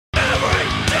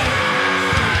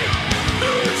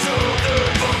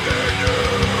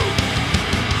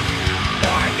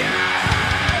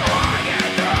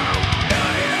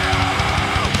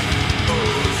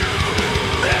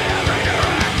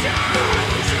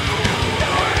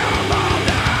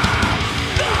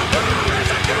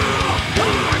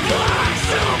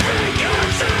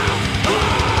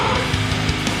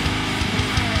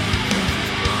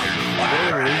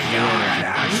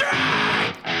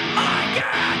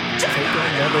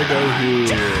another day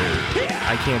here.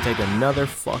 I can't take another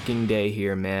fucking day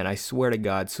here, man. I swear to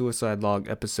God. Suicide Log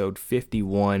episode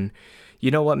 51.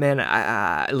 You know what, man?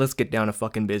 Let's get down to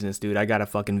fucking business, dude. I gotta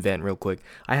fucking vent real quick.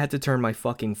 I had to turn my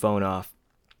fucking phone off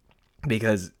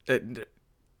because...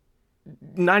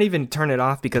 not even turn it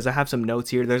off because I have some notes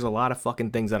here. There's a lot of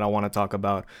fucking things that I want to talk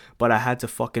about, but I had to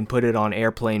fucking put it on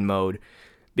airplane mode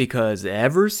because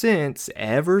ever since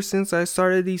I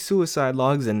started these suicide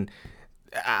logs, and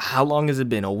how long has it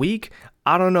been? A week?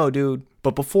 I don't know, dude.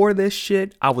 But before this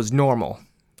shit, I was normal.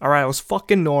 All right, I was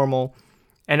fucking normal,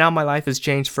 and now my life has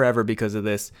changed forever because of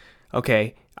this.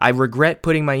 Okay, I regret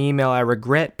putting my email. I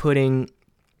regret putting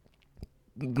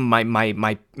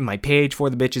my page for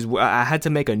the bitches. I had to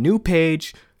make a new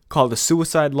page called the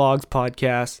Suicide Logs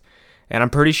Podcast, and I'm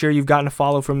pretty sure you've gotten a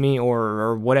follow from me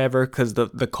or whatever, because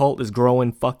the cult is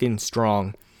growing fucking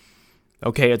strong.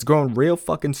 Okay, it's growing real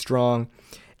fucking strong,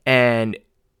 and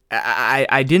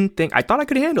I didn't think, I thought I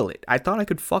could handle it. I thought I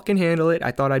could fucking handle it.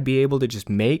 I thought I'd be able to just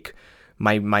make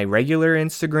my regular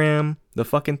Instagram the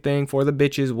fucking thing for the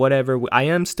bitches, whatever. I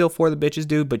am still for the bitches,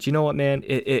 dude, but you know what, man?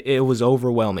 It was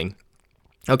overwhelming.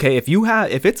 Okay, if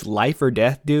it's life or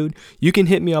death, dude, you can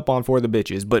hit me up on For the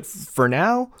Bitches. But for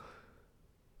now,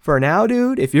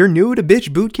 dude, if you're new to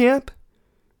Bitch Boot Camp,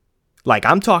 like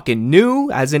I'm talking new,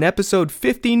 as in episode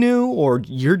 50 new, or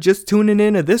you're just tuning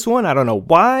in to this one, I don't know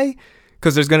why,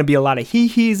 because there's going to be a lot of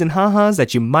hee-hees and ha-has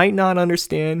that you might not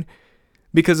understand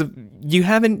because you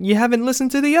haven't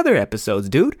listened to the other episodes,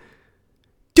 dude.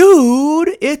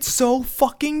 Dude, it's so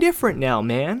fucking different now,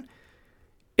 man.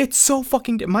 It's so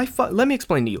fucking... let me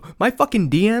explain to you. My fucking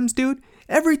DMs, dude,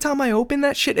 every time I open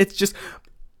that shit, it's just...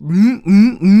 My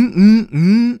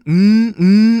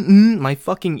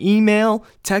fucking email,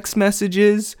 text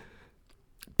messages,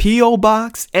 P.O.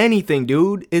 box, anything,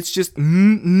 dude. It's just...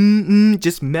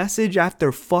 just message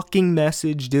after fucking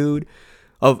message, dude.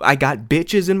 I got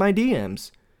bitches in my DMs.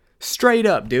 Straight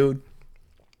up, dude.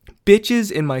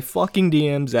 Bitches in my fucking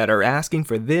DMs that are asking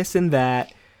for this and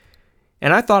that.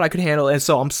 And I thought I could handle it. And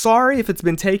so I'm sorry if it's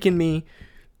been taking me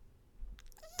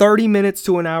 30 minutes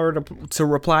to an hour to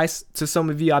reply to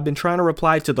some of you. I've been trying to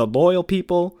reply to the loyal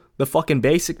people, the fucking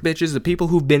basic bitches, the people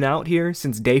who've been out here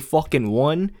since day fucking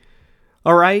one.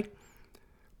 All right?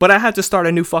 But I had to start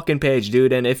a new fucking page,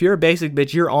 dude. And if you're a basic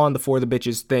bitch, you're on the For the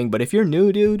Bitches thing. But if you're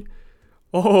new, dude,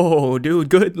 oh, dude,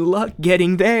 good luck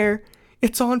getting there.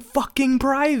 It's on fucking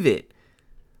private.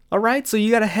 Alright, so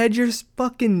you gotta head your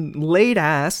fucking late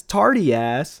ass, tardy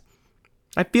ass.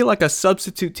 I feel like a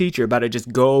substitute teacher about to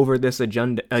just go over this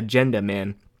agenda,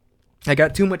 man. I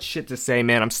got too much shit to say,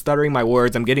 man. I'm stuttering my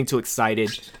words. I'm getting too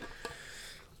excited.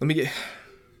 Let me get...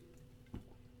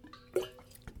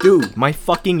 Dude, my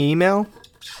fucking email...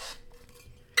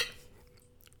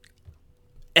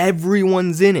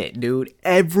 Everyone's in it, dude.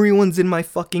 Everyone's in my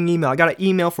fucking email. I got an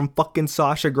email from fucking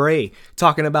Sasha Grey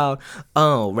talking about,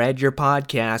 oh, read your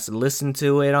podcast, listen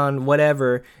to it on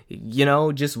whatever, you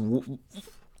know, just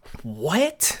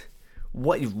what?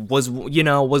 What was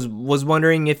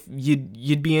wondering if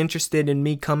you'd be interested in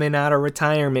me coming out of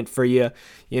retirement for you.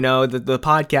 You know, the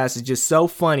podcast is just so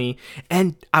funny,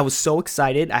 and I was so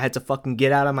excited. I had to fucking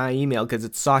get out of my email because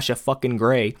it's Sasha fucking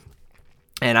Grey,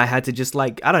 and I had to just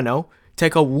like, I don't know,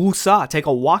 take a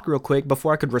walk real quick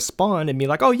before I could respond and be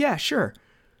like, oh yeah, sure,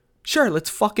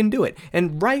 let's fucking do it.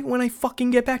 And right when I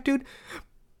fucking get back, dude,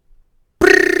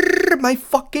 my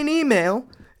fucking email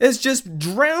is just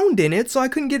drowned in it, so I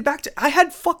couldn't get back to... I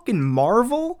had fucking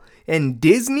Marvel and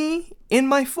Disney in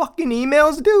my fucking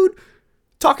emails, dude,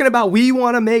 talking about we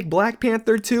want to make Black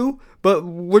Panther 2, but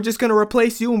we're just gonna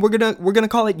replace you and we're gonna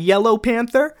call it Yellow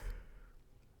Panther.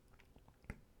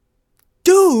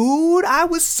 Dude, I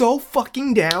was so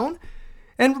fucking down.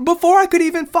 And before I could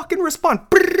even fucking respond,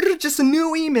 just a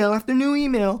new email after new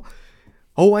email.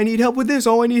 Oh, I need help with this.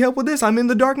 Oh, I need help with this. I'm in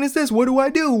the darkness. This. What do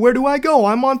I do? Where do I go?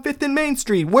 I'm on 5th and Main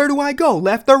Street. Where do I go?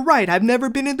 Left or right? I've never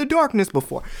been in the darkness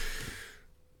before.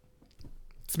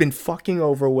 It's been fucking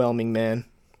overwhelming, man.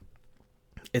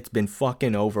 It's been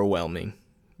fucking overwhelming.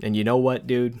 And you know what,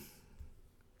 dude?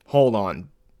 Hold on.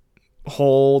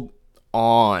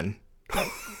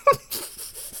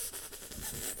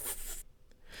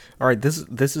 Alright,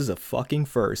 this is a fucking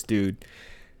first, dude.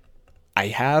 I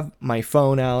have my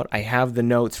phone out. I have the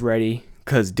notes ready.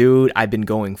 Because, dude, I've been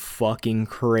going fucking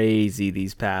crazy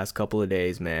these past couple of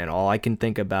days, man. All I can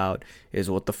think about is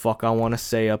what the fuck I want to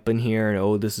say up in here. And,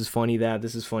 oh, this is funny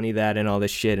that, and all this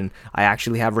shit. And I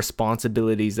actually have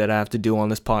responsibilities that I have to do on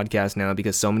this podcast now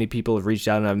because so many people have reached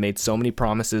out and I've made so many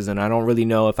promises. And I don't really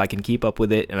know if I can keep up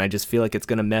with it. And I just feel like it's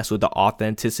going to mess with the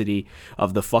authenticity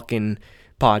of the fucking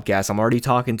podcast. I'm already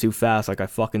talking too fast, like I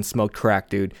fucking smoked crack,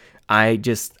 dude. I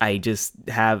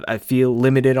feel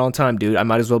limited on time, dude. I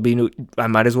might as well be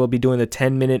doing the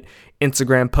 10-minute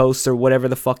Instagram posts or whatever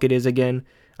the fuck it is again.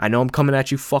 I know I'm coming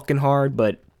at you fucking hard,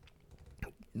 but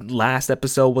last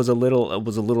episode was a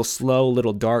little slow, a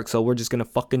little dark, so we're just gonna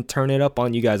fucking turn it up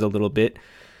on you guys a little bit.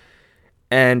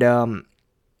 And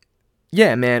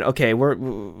yeah, man. Okay,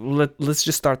 let's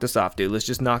just start this off, dude. Let's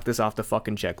just knock this off the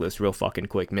fucking checklist real fucking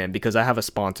quick, man, because I have a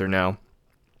sponsor now.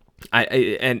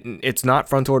 And it's not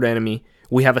Front Door Enemy.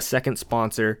 We have a second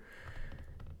sponsor.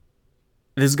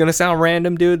 This is gonna sound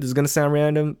random, dude. This is gonna sound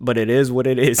random, but it is what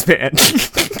it is, man.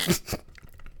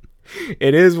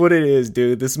 It is what it is,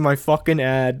 dude. This is my fucking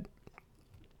ad.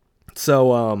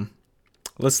 So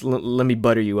let me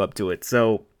butter you up to it.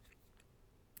 So,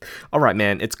 all right,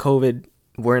 man. It's COVID.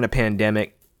 We're in a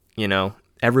pandemic. You know,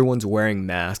 everyone's wearing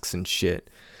masks and shit.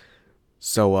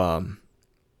 So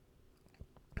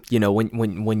you know,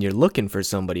 when you're looking for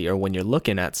somebody or when you're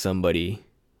looking at somebody,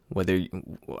 whether,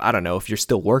 I don't know, if you're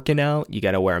still working out, you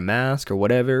got to wear a mask or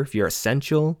whatever. If you're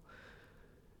essential,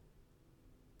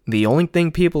 the only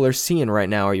thing people are seeing right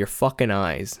now are your fucking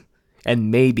eyes and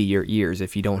maybe your ears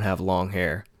if you don't have long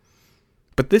hair.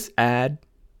 But this ad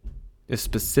is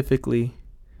specifically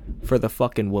for the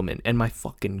fucking woman, and my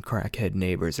fucking crackhead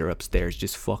neighbors are upstairs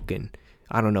just fucking,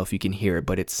 I don't know if you can hear it,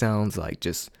 but it sounds like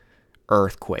just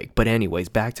earthquake. But anyways,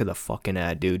 back to the fucking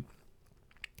ad, dude.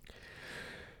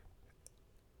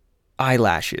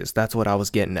 Eyelashes, that's what I was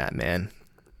getting at, man.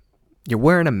 You're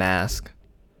wearing a mask.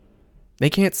 They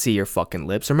can't see your fucking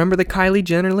lips. Remember the Kylie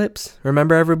Jenner lips?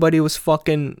 Remember everybody was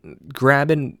fucking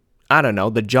grabbing, I don't know,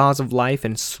 the jaws of life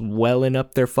and swelling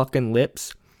up their fucking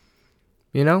lips?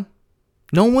 You know?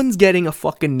 No one's getting a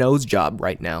fucking nose job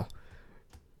right now.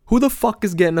 Who the fuck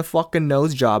is getting a fucking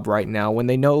nose job right now when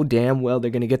they know damn well they're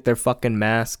gonna get their fucking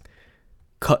mask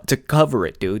cut to cover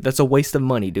it, dude? That's a waste of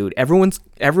money, dude. Everyone's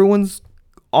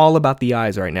all about the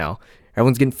eyes right now.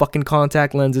 Everyone's getting fucking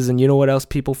contact lenses, and you know what else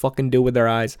people fucking do with their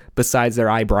eyes besides their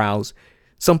eyebrows?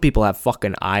 Some people have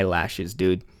fucking eyelashes,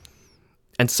 dude.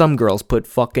 And some girls put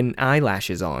fucking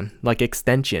eyelashes on, like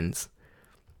extensions.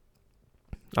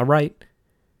 Alright?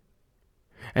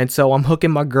 And so I'm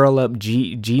hooking my girl up,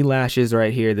 G Lashes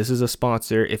right here. This is a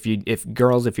sponsor. If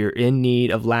you're in need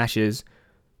of lashes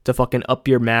to fucking up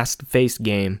your masked face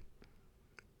game,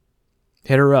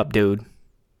 hit her up, dude.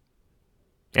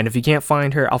 And if you can't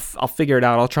find her, I'll figure it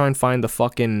out. I'll try and find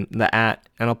the at,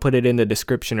 and I'll put it in the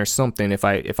description or something. Maybe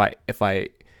I'll put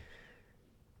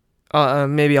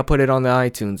it on the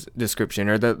iTunes description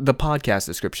or the podcast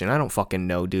description. I don't fucking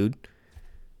know, dude.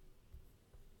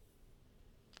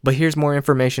 But here's more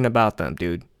information about them,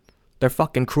 dude. They're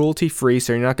fucking cruelty free,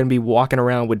 so you're not gonna be walking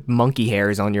around with monkey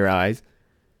hairs on your eyes.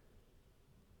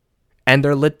 And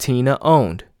they're Latina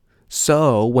owned.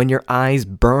 So when your eyes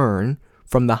burn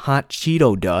from the hot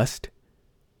Cheeto dust,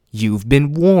 you've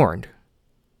been warned.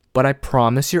 But I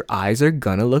promise your eyes are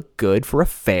gonna look good for a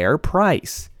fair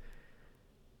price.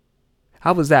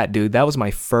 How was that, dude? That was my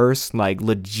first,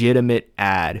 legitimate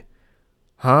ad.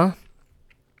 Huh?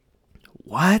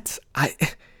 What?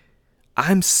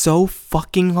 I'm so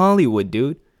fucking Hollywood,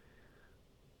 dude.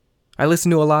 I listen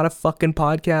to a lot of fucking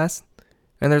podcasts,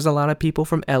 and there's a lot of people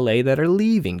from LA that are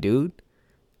leaving, dude.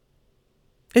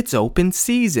 It's open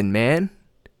season, man.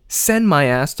 Send my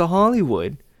ass to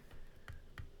Hollywood.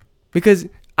 Because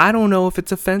I don't know if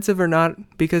it's offensive or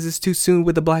not because it's too soon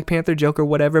with the Black Panther joke or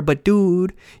whatever, but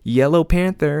dude, Yellow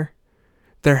Panther,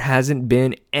 there hasn't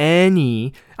been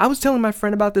any. I was telling my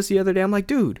friend about this the other day. I'm like,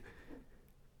 dude,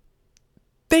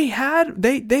 they have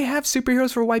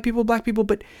superheroes for white people, black people,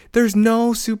 but there's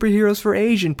no superheroes for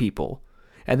Asian people.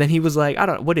 And then he was like,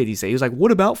 what did he say? He was like,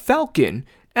 what about Falcon?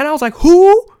 And I was like,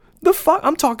 who the fuck?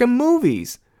 I'm talking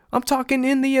movies. I'm talking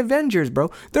in the Avengers, bro.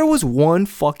 There was one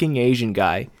fucking Asian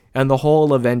guy and the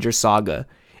whole Avengers saga,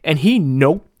 and he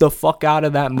noped the fuck out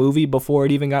of that movie before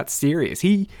it even got serious.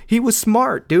 He was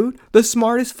smart, dude. The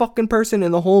smartest fucking person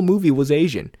in the whole movie was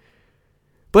Asian.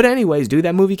 But anyways, dude,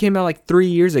 that movie came out 3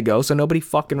 years ago, so nobody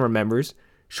fucking remembers.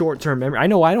 Short-term memory. I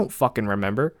know I don't fucking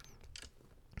remember.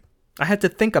 I had to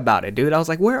think about it, dude. I was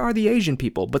like, where are the Asian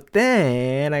people? But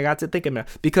then I got to thinking about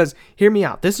it. Because, hear me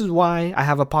out. This is why I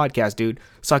have a podcast, dude.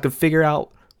 So I could figure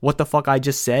out what the fuck I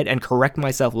just said and correct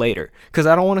myself later. Because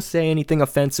I don't want to say anything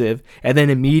offensive, and then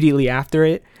immediately after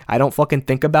it, I don't fucking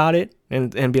think about it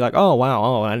and be like, oh, wow,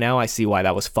 oh, now I see why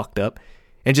that was fucked up.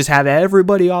 And just have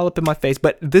everybody all up in my face.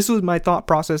 But this was my thought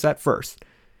process at first.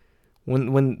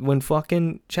 When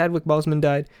fucking Chadwick Boseman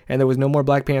died and there was no more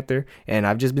Black Panther, and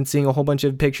I've just been seeing a whole bunch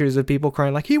of pictures of people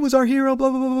crying like, he was our hero,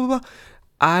 blah, blah, blah, blah, blah.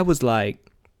 I was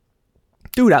like,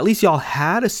 dude, at least y'all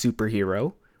had a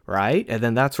superhero, right? And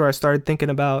then that's where I started thinking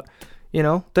about,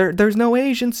 there's no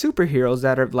Asian superheroes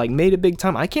that are like made it big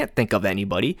time. I can't think of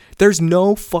anybody. There's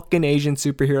no fucking Asian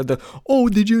superhero.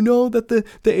 Did you know that the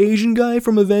Asian guy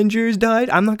from Avengers died?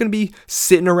 I'm not gonna be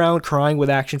sitting around crying with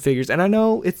action figures. And I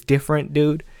know it's different,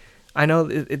 dude. I know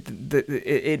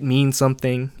it means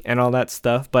something and all that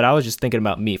stuff, but I was just thinking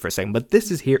about me for a second. But this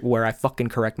is here where I fucking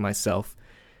correct myself,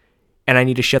 and I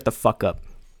need to shut the fuck up.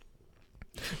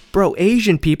 Bro,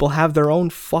 Asian people have their own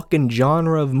fucking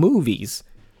genre of movies.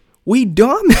 We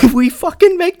dumb. We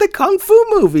fucking make the kung fu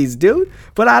movies, dude.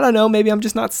 But I don't know. Maybe I'm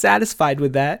just not satisfied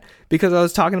with that, because I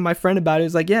was talking to my friend about it. He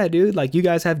was like, yeah, dude, like you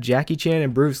guys have Jackie Chan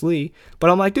and Bruce Lee. But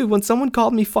I'm like, dude, when someone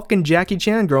called me fucking Jackie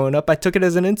Chan growing up, I took it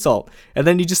as an insult. And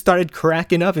then he just started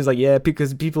cracking up. He's like, yeah,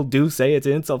 because people do say it's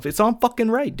an insult. It's all fucking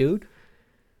right, dude.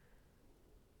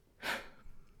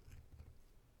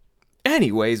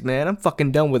 Anyways, man, I'm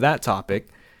fucking done with that topic.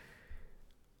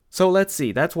 So let's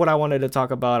see. That's what I wanted to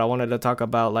talk about. I wanted to talk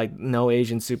about like no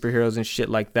Asian superheroes and shit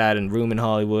like that, and room in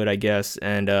Hollywood, I guess.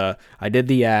 And I did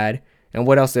the ad. And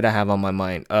what else did I have on my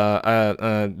mind?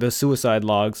 The Suicide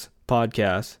Logs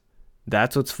podcast.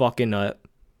 That's what's fucking up.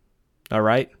 All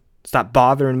right? Stop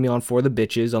bothering me on For the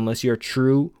Bitches unless you're a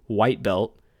true white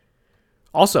belt.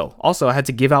 Also, I had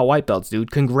to give out white belts,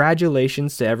 dude.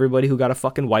 Congratulations to everybody who got a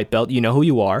fucking white belt. You know who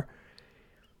you are.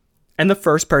 And the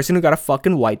first person who got a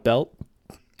fucking white belt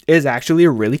is actually a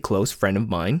really close friend of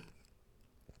mine.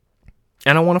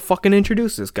 And I want to fucking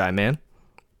introduce this guy, man.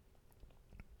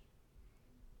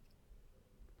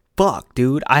 Fuck,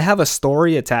 dude. I have a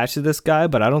story attached to this guy,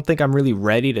 but I don't think I'm really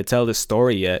ready to tell this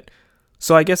story yet.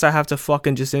 So I guess I have to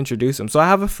fucking just introduce him. So I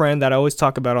have a friend that I always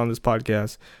talk about on this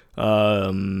podcast. My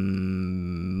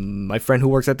friend who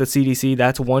works at the CDC,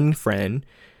 that's one friend.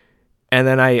 And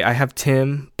then I have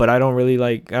Tim, but I don't really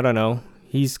like, I don't know.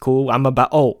 He's cool.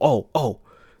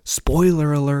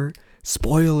 Spoiler alert.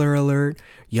 Spoiler alert.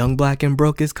 Young Black and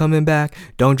Broke is coming back.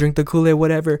 Don't drink the Kool-Aid,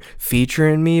 whatever.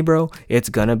 Featuring me, bro. It's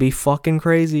gonna be fucking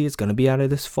crazy. It's gonna be out of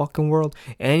this fucking world.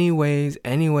 Anyways,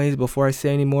 before I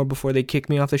say any more, before they kick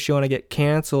me off the show and I get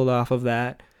canceled off of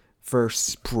that for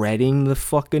spreading the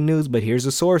fucking news. But here's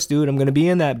the source, dude. I'm gonna be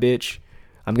in that bitch.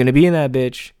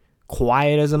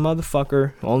 Quiet as a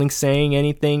motherfucker. Only saying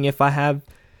anything if I have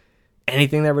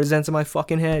anything that resents in my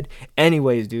fucking head.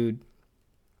 Anyways, dude.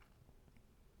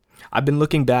 I've been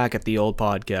looking back at the old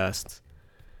podcasts,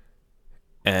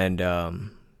 and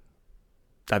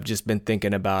I've just been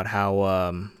thinking about how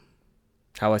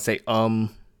I say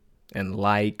and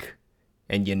like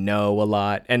and a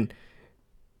lot, and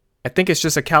I think it's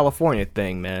just a California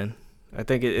thing, man. I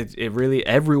think it really,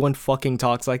 everyone fucking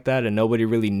talks like that, and nobody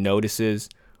really notices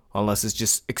unless it's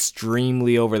just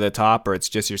extremely over the top or it's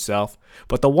just yourself.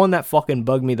 But the one that fucking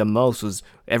bugged me the most was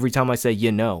every time I say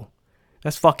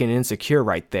That's fucking insecure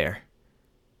right there.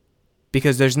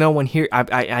 Because there's no one here.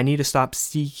 I need to stop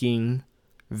seeking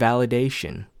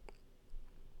validation.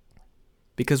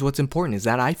 Because what's important is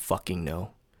that I fucking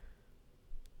know.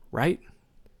 Right?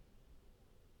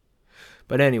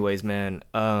 But anyways, man.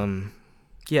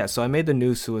 So I made the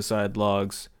new Suicide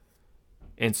Logs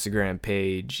Instagram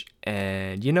page.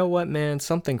 And you know what, man?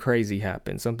 Something crazy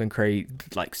happened. Something crazy.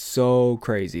 Like, so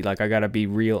crazy. Like, I gotta be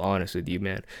real honest with you,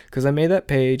 man. Because I made that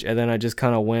page, and then I just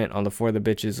kind of went on the For the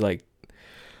Bitches, like,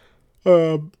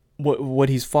 what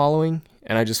he's following,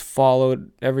 and I just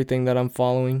followed everything that I'm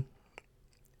following,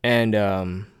 and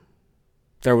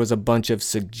there was a bunch of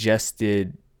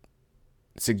suggested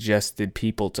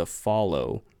people to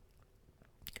follow,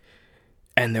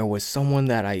 and there was someone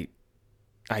that I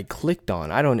clicked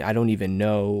on. I don't even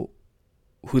know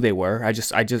who they were. I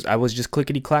was just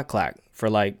clickety clack for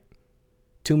like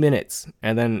 2 minutes,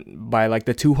 and then by like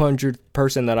the 200th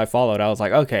person that I followed, I was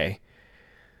like, okay,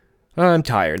 I'm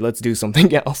tired. Let's do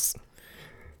something else.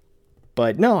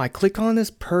 But no, I click on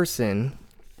this person,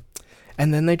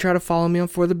 and then they try to follow me on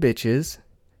For the Bitches.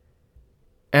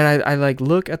 And I like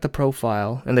look at the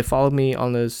profile, and they followed me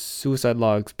on the Suicide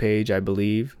Logs page, I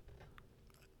believe.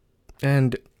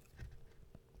 And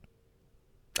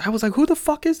I was like, who the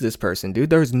fuck is this person, dude?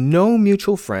 There's no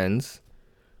mutual friends.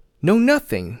 No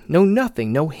nothing.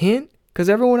 No hint. Because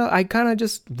everyone, I kind of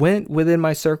just went within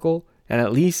my circle. And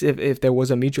at least if there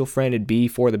was a mutual friend, it'd be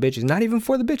For the Bitches. Not even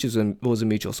For the Bitches was a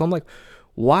mutual. So I'm like,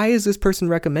 why is this person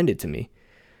recommended to me?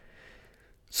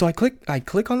 So I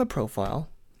click on the profile,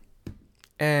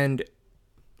 and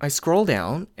I scroll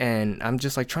down, and I'm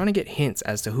just like trying to get hints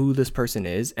as to who this person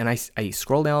is. And I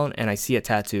scroll down, and I see a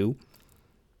tattoo.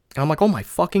 And I'm like, oh my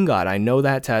fucking God, I know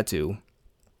that tattoo.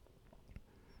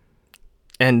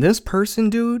 And this person,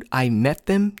 dude, I met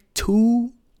them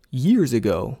 2 years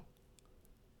ago.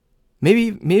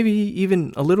 maybe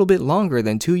even a little bit longer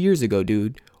than 2 years ago,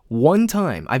 dude. One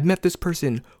time. I've met this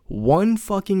person one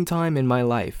fucking time in my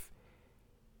life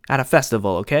at a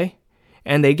festival, okay?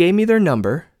 And they gave me their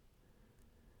number.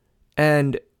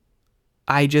 And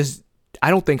I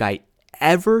don't think I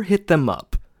ever hit them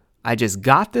up. I just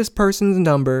got this person's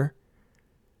number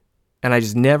and I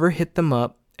just never hit them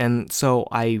up. And so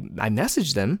I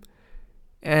messaged them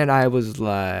and I was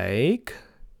like,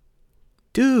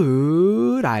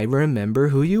 dude, I remember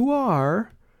who you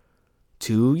are.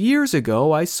 2 years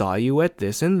ago, I saw you at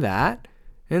this and that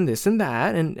and this and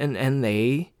that. And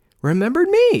they remembered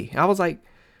me. I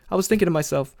was thinking to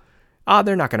myself,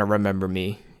 they're not going to remember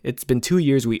me. It's been 2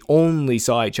 years. We only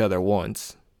saw each other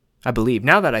once, I believe.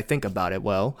 Now that I think about it,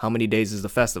 well, how many days is the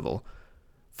festival?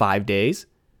 5 days?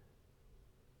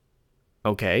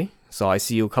 Okay, so I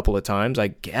see you a couple of times, I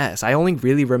guess. I only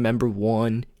really remember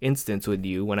one instance with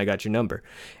you when I got your number.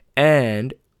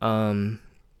 And,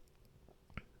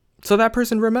 so that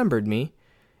person remembered me,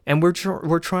 and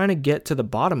we're trying to get to the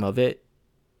bottom of it.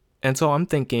 And so I'm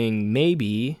thinking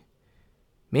maybe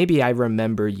I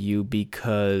remember you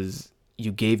because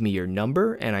you gave me your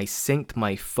number and I synced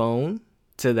my phone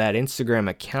to that Instagram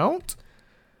account.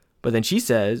 But then she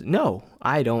says, no,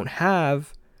 I don't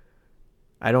have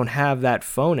that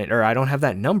phone, or I don't have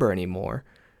that number anymore.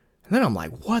 And then I'm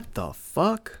like, what the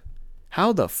fuck?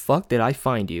 How the fuck did I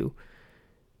find you?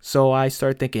 So I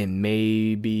start thinking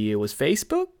maybe it was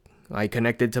Facebook. I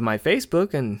connected to my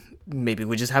Facebook and maybe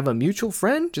we just have a mutual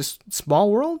friend, just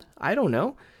small world. I don't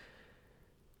know.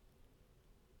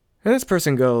 And this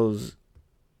person goes,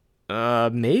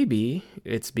 maybe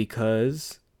it's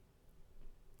because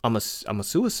I'm a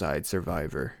suicide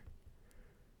survivor.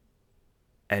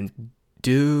 And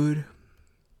dude,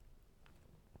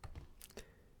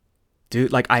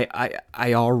 like I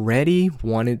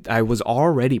was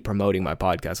already promoting my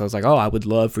podcast. I was like, I would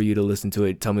love for you to listen to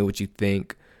it. Tell me what you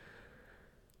think.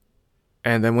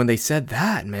 And then when they said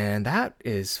that, man, that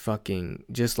is fucking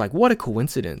just like, what a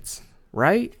coincidence,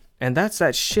 right? And that's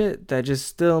that shit that just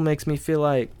still makes me feel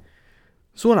like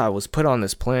it's what I was put on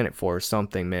this planet for or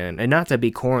something, man. And not to be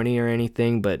corny or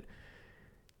anything, but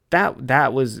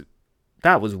that was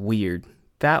weird.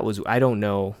 I don't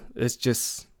know. It's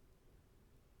just,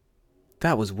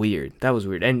 that was weird.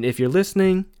 And if you're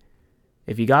listening,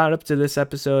 if you got up to this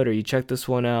episode or you checked this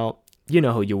one out, you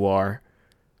know who you are.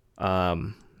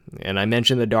 And I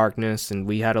mentioned the darkness and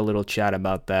we had a little chat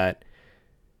about that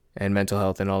and mental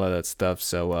health and all of that stuff.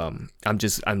 So,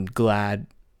 I'm glad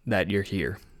that you're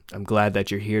here. I'm glad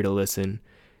that you're here to listen.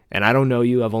 And I don't know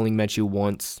you. I've only met you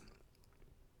once.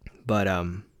 But,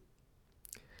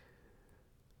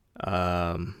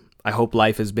 I hope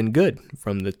life has been good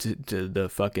from the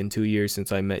fucking 2 years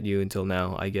since I met you until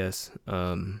now, I guess.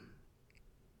 I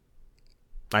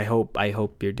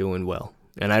hope you're doing well.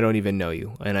 And I don't even know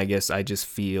you. And I guess I just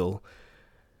feel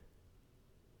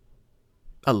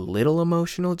a little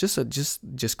emotional. Just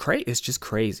crazy. It's just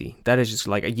crazy. That is just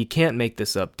like, you can't make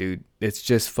this up, dude. It's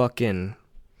just fucking,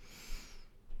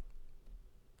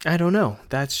 I don't know.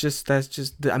 That's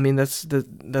I mean, that's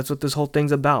what this whole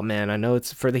thing's about, man. I know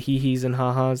it's for the hee-hees and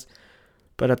ha-has,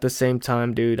 but at the same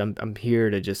time, dude, I'm here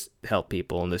to just help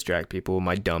people and distract people with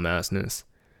my dumbassness.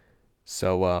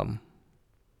 So,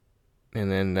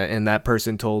 and that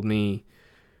person told me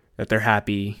that they're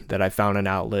happy that I found an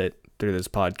outlet through this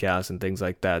podcast and things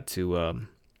like that to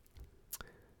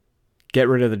get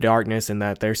rid of the darkness, and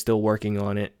that they're still working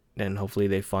on it. And hopefully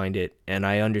they find it. And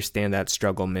I understand that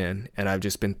struggle, man. And I've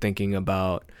just been thinking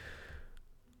about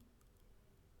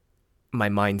my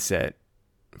mindset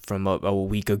from a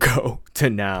week ago to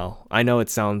now. I know it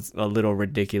sounds a little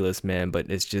ridiculous, man,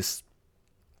 but it's just,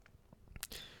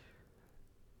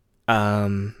 I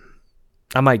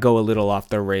might go a little off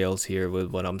the rails here with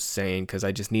what I'm saying, because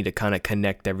I just need to kind of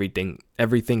connect everything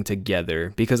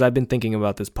together, because I've been thinking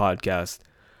about this podcast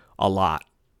a lot.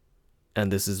 And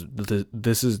this is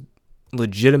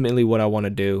legitimately what I want to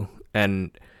do, and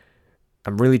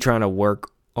I'm really trying to work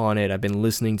on it. I've been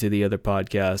listening to the other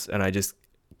podcasts, and I just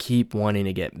keep wanting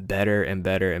to get better and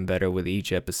better and better with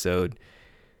each episode.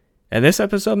 And this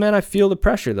episode, man, I feel the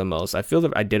pressure the most. I feel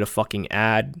that I did a fucking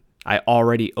ad. I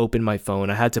already opened my phone.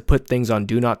 I had to put things on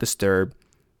Do Not Disturb.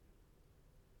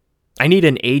 I need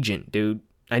an agent, dude.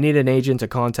 I need an agent to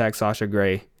contact Sasha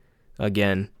Grey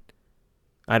again.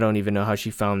 I don't even know how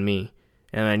she found me.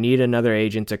 And I need another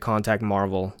agent to contact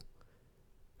Marvel.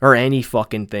 Or any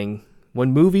fucking thing.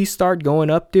 When movies start going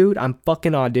up, dude, I'm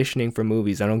fucking auditioning for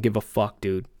movies. I don't give a fuck,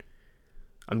 dude.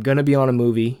 I'm gonna be on a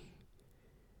movie.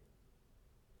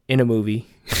 In a movie.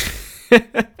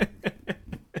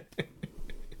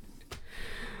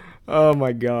 Oh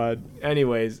my god.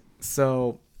 Anyways,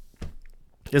 so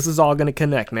this is all gonna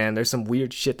connect, man. There's some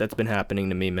weird shit that's been happening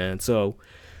to me, man. So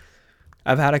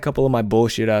I've had a couple of my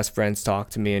bullshit ass friends talk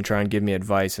to me and try and give me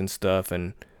advice and stuff,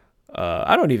 and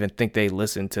I don't even think they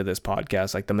listen to this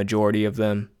podcast, like the majority of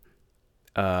them.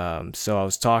 So I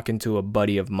was talking to a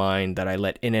buddy of mine that I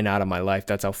let in and out of my life.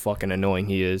 That's how fucking annoying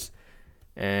he is.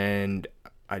 And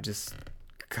I just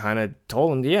kind of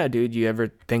told him, yeah, dude, you ever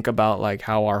think about like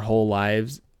how our whole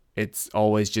lives, it's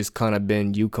always just kind of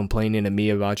been you complaining to me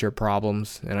about your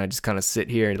problems. And I just kind of sit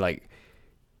here and like,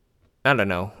 I don't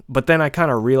know. But then I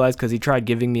kind of realized because he tried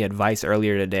giving me advice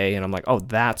earlier today. And I'm like, oh,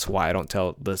 that's why I don't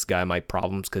tell this guy my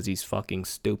problems, because he's fucking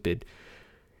stupid.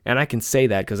 And I can say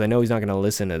that because I know he's not going to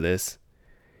listen to this.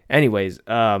 Anyways,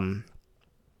 but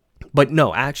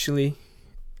no, actually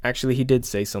he did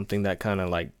say something that kind of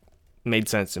like made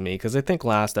sense to me, because I think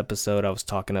last episode I was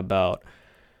talking about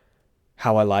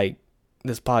how I like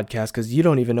this podcast because you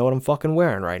don't even know what I'm fucking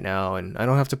wearing right now, and I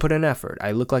don't have to put in effort.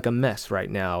 I look like a mess right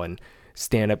now, and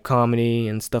stand-up comedy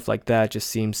and stuff like that just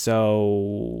seems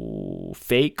so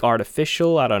fake,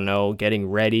 artificial. I don't know, getting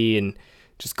ready and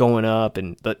just going up,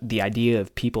 and the idea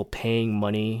of people paying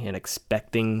money and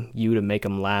expecting you to make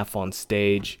them laugh on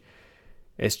stage,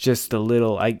 it's just a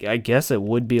little, I guess it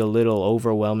would be a little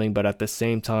overwhelming, but at the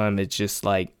same time, it's just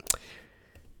like,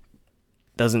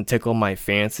 doesn't tickle my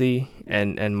fancy.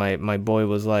 And my boy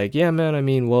was like, yeah, man, I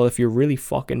mean, well, if you're really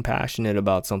fucking passionate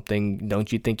about something,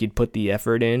 don't you think you'd put the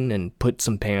effort in and put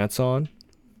some pants on?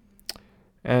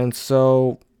 And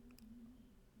so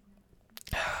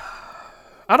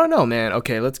I don't know, man.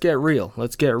 Okay, let's get real,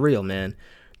 man.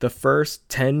 The first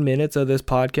 10 minutes of this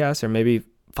podcast, or maybe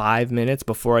 5 minutes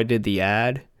before I did the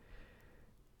ad,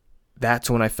 that's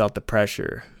when I felt the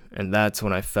pressure. And that's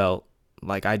when I felt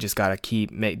like I just gotta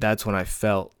that's when I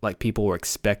felt like people were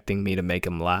expecting me to make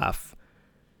them laugh.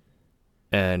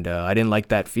 And I didn't like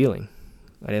that feeling.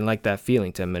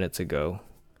 10 minutes ago.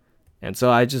 And so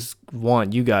I just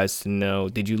want you guys to know,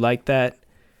 did you like that?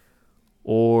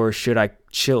 Or should I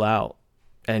chill out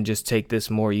and just take this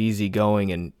more easy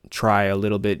going and try a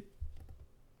little bit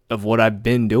of what I've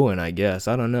been doing, I guess.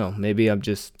 I don't know. Maybe I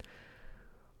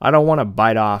don't want to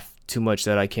bite off too much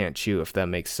that I can't chew, if that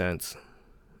makes sense.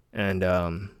 And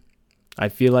I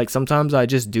feel like sometimes I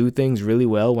just do things really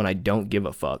well when I don't give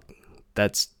a fuck.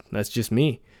 That's just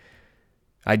me.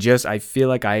 I feel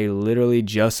like I literally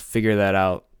just figured that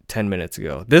out 10 minutes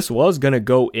ago. This was going to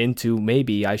go into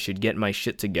maybe I should get my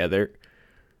shit together.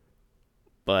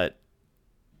 But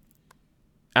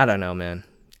I don't know, man.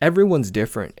 Everyone's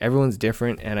different,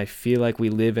 and I feel like we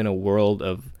live in a world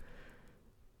of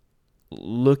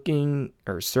looking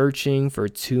or searching for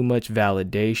too much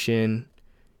validation.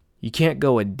 You can't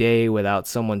go a day without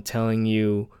someone telling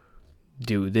you,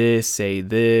 do this, say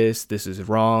this is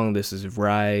wrong, this is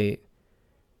right.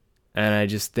 And I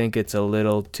just think it's a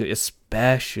little too,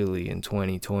 especially in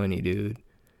 2020, dude.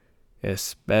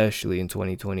 Especially in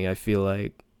 2020, I feel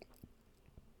like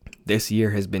this year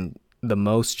has been the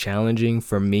most challenging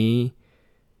for me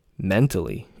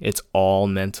mentally. It's all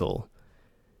mental.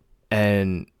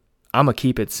 And I'm a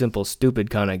keep it simple,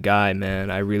 stupid kind of guy, man.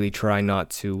 I really try not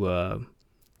to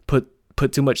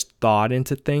put too much thought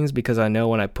into things, because I know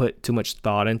when I put too much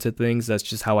thought into things, that's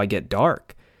just how I get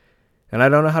dark. And I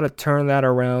don't know how to turn that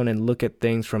around and look at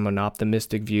things from an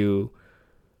optimistic view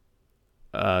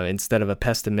instead of a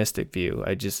pessimistic view.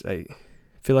 I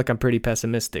feel like I'm pretty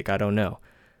pessimistic. I don't know.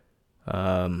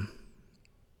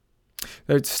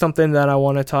 There's something that I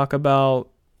want to talk about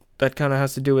that kind of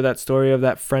has to do with that story of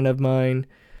that friend of mine,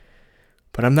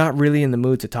 but I'm not really in the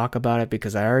mood to talk about it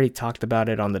because I already talked about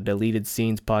it on the Deleted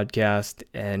Scenes podcast,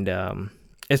 and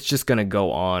it's just going to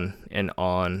go on, and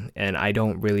I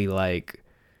don't really like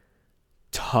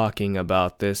talking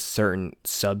about this certain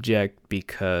subject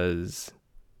because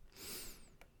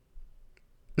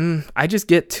I just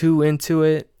get too into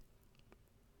it.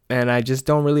 And I just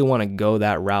don't really want to go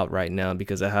that route right now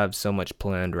because I have so much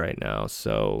planned right now.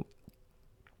 So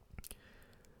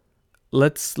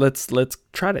let's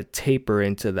try to taper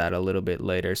into that a little bit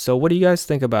later. So what do you guys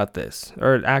think about this?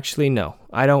 Or actually, no,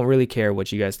 I don't really care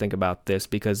what you guys think about this,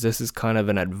 because this is kind of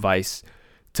an advice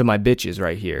to my bitches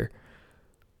right here.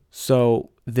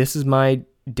 So this is my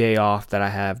day off that I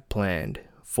have planned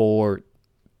for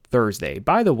Thursday.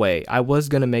 By the way, I was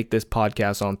going to make this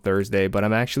podcast on Thursday, but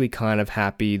I'm actually kind of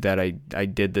happy that I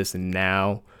did this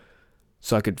now,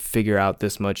 so I could figure out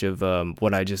this much of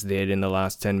what I just did in the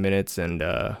last 10 minutes, and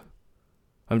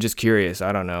I'm just curious.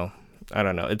 I don't know.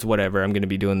 It's whatever. I'm going to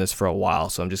be doing this for a while,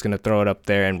 so I'm just going to throw it up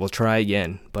there and we'll try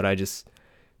again. But I just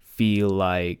feel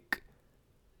like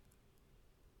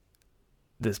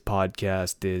this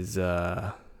podcast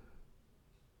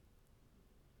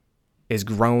is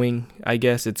growing. I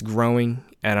guess it's growing,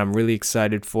 and I'm really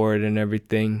excited for it and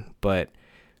everything, but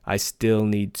I still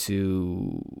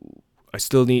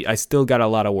got a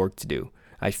lot of work to do.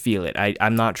 I feel it.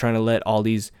 I'm not trying to let all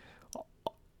these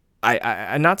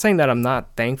I'm not saying that I'm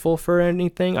not thankful for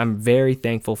anything. I'm very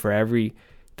thankful for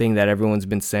everything that everyone's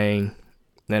been saying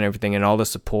and everything, and all the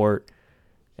support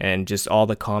and just all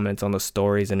the comments on the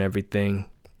stories and everything.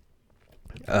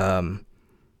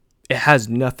 It has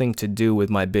nothing to do with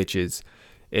my bitches.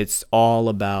 It's all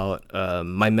about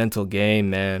my mental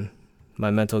game, man. My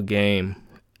mental game.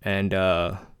 And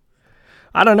I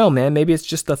don't know, man. Maybe it's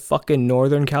just the fucking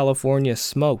Northern California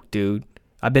smoke, dude.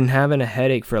 I've been having a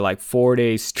headache for like 4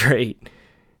 days straight,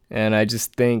 and I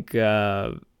just think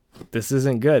this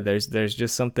isn't good. There's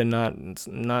just something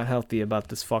not healthy about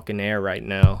this fucking air right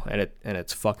now, and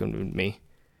it's fucking with me.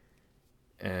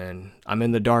 And I'm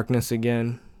in the darkness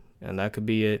again, and that could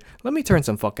be it. Let me turn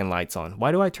some fucking lights on.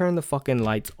 Why do I turn the fucking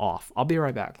lights off? I'll be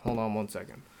right back. Hold on 1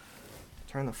 second.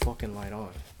 Turn the fucking light on.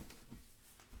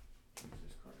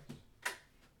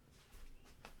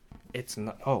 It's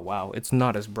not. Oh, wow. It's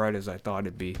not as bright as I thought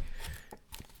it'd be.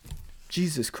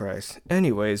 Jesus Christ.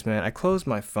 Anyways, man, I closed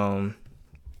my phone,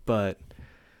 but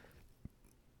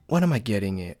what am I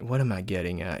getting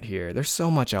at here? There's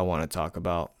so much I want to talk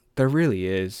about. There really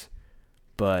is.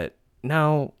 But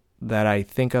now that I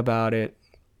think about it,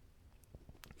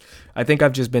 I think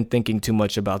I've just been thinking too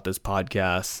much about this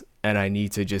podcast, and I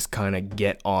need to just kind of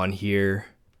get on here.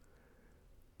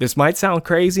 This might sound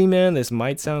crazy, man.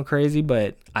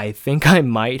 But I think I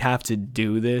might have to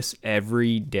do this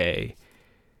every day,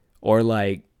 or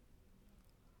like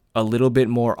a little bit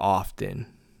more often,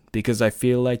 because I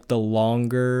feel like the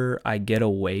longer I get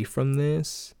away from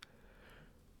this,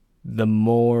 the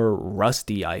more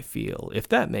rusty I feel, if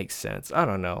that makes sense. I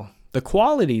don't know. The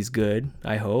quality's good,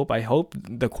 I hope. I hope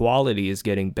the quality is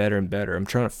getting better and better. I'm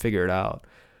trying to figure it out.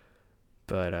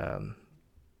 But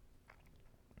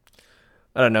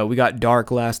I don't know. We got dark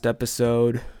last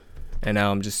episode, and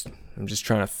now I'm just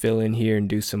trying to fill in here and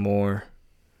do some more.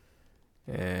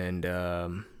 And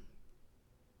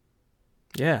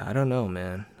yeah, I don't know,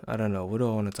 man. I don't know. What do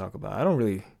I want to talk about? I don't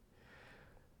really,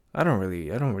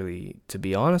 to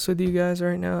be honest with you guys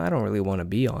right now, I don't really want to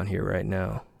be on here right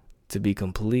now, to be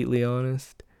completely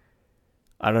honest.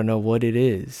 I don't know what it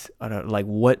is.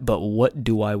 What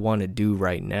do I want to do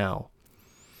right now?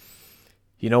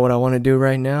 You know what I want to do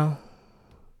right now?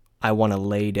 I want to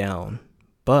lay down.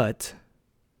 But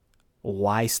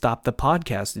why stop the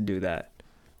podcast to do that?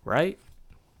 Right?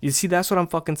 You see, that's what I'm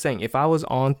fucking saying. If I was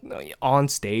on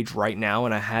stage right now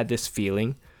and I had this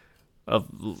feeling of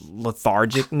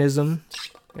lethargicnism,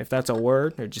 if that's a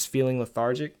word, or just feeling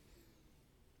lethargic,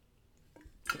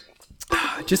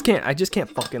 I just can't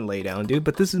fucking lay down, dude.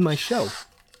 But this is my show,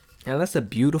 and that's the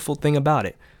beautiful thing about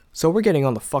it. So we're getting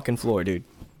on the fucking floor, dude.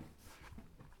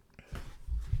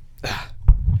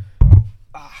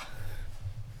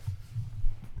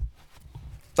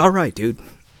 All right, dude.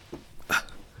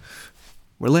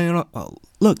 We're laying on. Oh,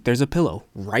 look, there's a pillow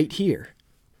right here.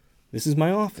 This is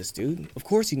my office, dude. Of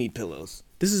course you need pillows.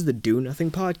 This is the Do Nothing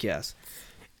podcast.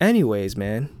 Anyways,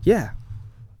 man, yeah.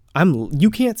 You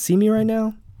can't see me right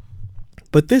now,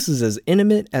 but this is as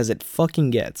intimate as it fucking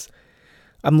gets.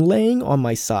 I'm laying on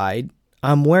my side.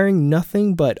 I'm wearing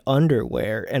nothing but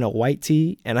underwear and a white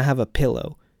tee, and I have a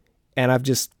pillow. And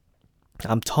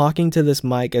I'm talking to this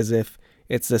mic as if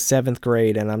it's the 7th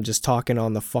grade, and I'm just talking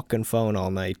on the fucking phone all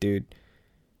night, dude.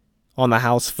 On the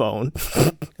house phone.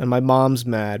 And my mom's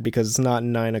mad because it's not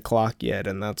 9 o'clock yet,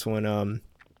 and that's when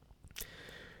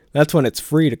it's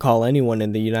free to call anyone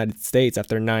in the United States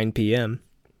after 9 p.m.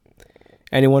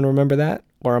 Anyone remember that?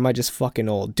 Or am I just fucking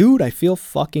old? Dude, I feel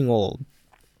fucking old.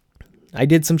 I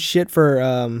did some shit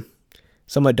for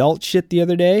some adult shit the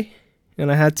other day, and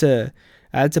I had to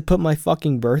put my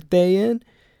fucking birthday in.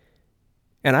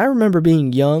 And I remember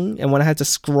being young, and when I had to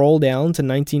scroll down to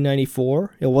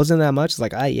 1994, it wasn't that much. It's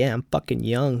like, yeah, I'm fucking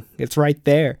young. It's right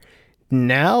there.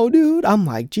 Now, dude, I'm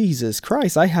like, Jesus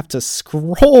Christ, I have to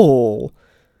scroll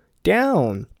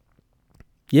down.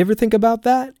 You ever think about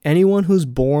that? Anyone who's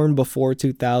born before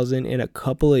 2000, in a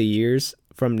couple of years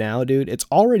from now, dude, it's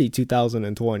already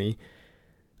 2020.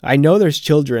 I know there's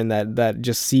children that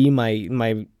just see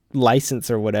my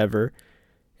license or whatever,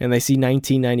 and they see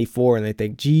 1994 and they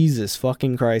think, Jesus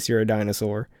fucking Christ, you're a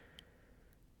dinosaur.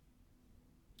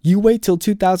 You wait till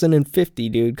 2050,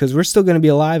 dude, because we're still going to be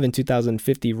alive in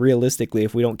 2050 realistically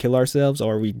if we don't kill ourselves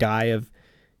or we die of,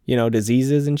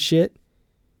 diseases and shit.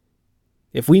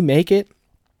 If we make it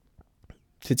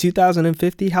to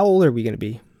 2050, how old are we going to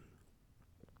be?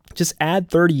 Just add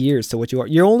 30 years to what you are.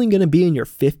 You're only going to be in your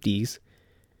 50s.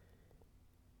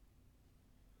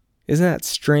 Isn't that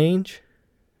strange?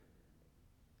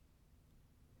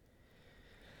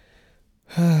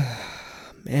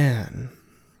 Man.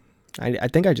 I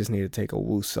think I just need to take a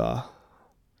woosah.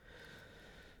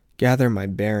 Gather my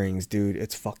bearings, dude.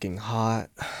 It's fucking hot.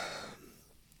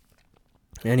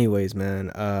 Anyways,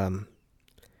 man.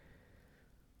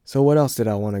 So what else did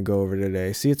I want to go over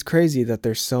today? See, it's crazy that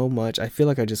there's so much. I feel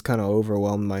like I just kind of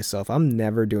overwhelmed myself. I'm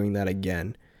never doing that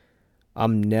again.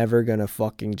 I'm never going to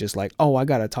fucking just like, oh, I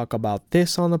got to talk about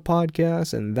this on the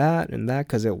podcast and that,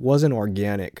 because it wasn't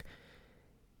organic.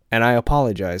 And I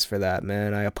apologize for that,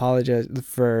 man. I apologize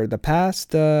for the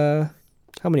past, how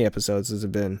many episodes has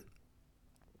it been?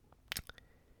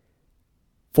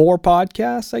 4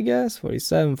 podcasts, I guess.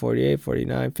 47, 48,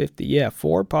 49, 50. Yeah,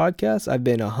 4 podcasts. I've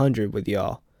been 100 with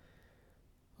y'all.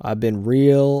 I've been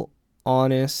real,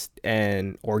 honest,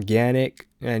 and organic,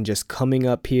 and just coming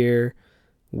up here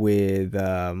with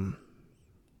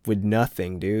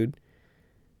nothing, dude.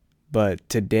 But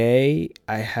today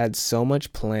I had so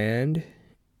much planned,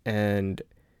 and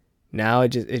now it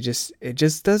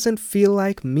just doesn't feel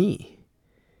like me.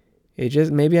 It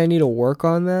just, maybe I need to work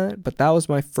on that, but that was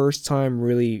my first time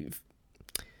really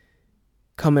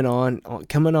coming on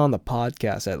the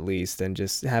podcast, at least, and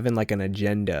just having like an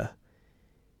agenda.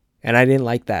 And I didn't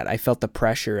like that. I felt the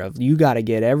pressure of, you got to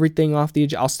get everything off the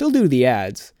agenda. I'll still do the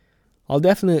ads. I'll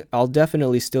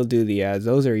definitely still do the ads.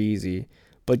 Those are easy.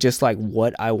 But just like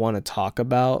what I want to talk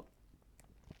about.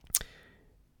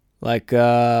 Like,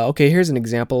 okay, here's an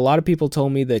example. A lot of people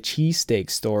told me the cheesesteak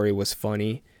story was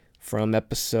funny from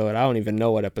episode, I don't even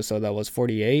know what episode that was,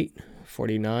 48,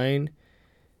 49.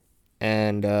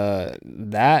 And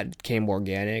that came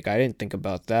organic. I didn't think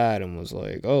about that and was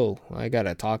like, oh, I got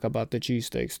to talk about the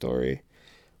cheesesteak story.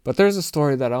 But there's a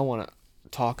story that I want to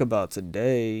talk about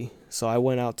today. So I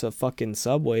went out to fucking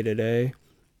Subway today.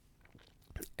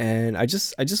 And I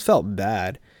just felt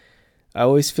bad. I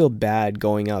always feel bad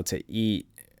going out to eat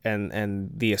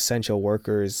and the essential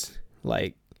workers,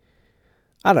 like,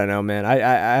 I don't know, man.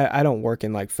 I don't work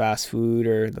in like fast food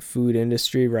or the food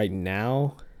industry right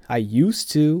now. I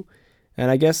used to. And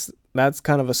I guess that's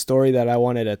kind of a story that I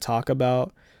wanted to talk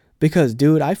about because,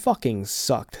 dude, I fucking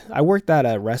sucked. I worked at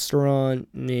a restaurant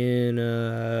in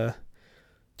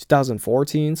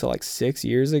 2014, so like 6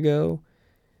 years ago.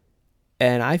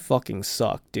 And I fucking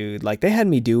sucked, dude. Like, they had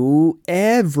me do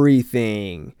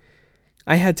everything.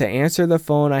 I had to answer the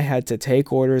phone, I had to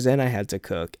take orders, and I had to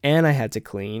cook, and I had to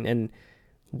clean, and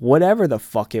whatever the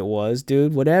fuck it was,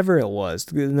 dude, whatever it was.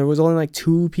 There was only like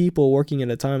 2 people working at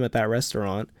a time at that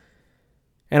restaurant.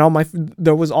 And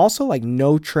there was also like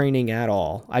no training at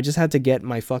all. I just had to get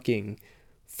my fucking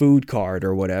food card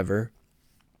or whatever.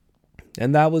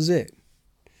 And that was it.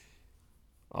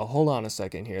 Oh, hold on a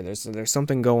second here. There's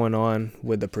something going on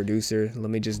with the producer. Let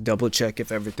me just double check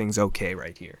if everything's okay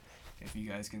right here. If you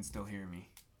guys can still hear me.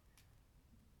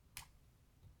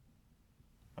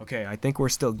 Okay, I think we're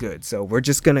still good. So we're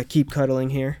just going to keep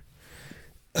cuddling here.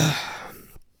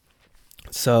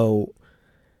 So,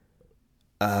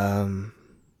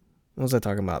 what was I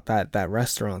talking about? That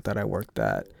restaurant that I worked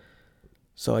at.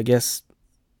 So I guess,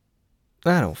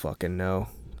 I don't fucking know.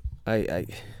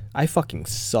 I fucking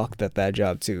sucked at that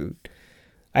job too.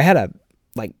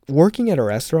 Working at a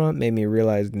restaurant made me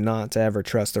realize not to ever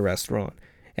trust a restaurant.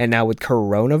 And now with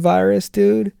coronavirus,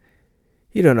 dude,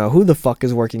 you don't know who the fuck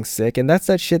is working sick. And that's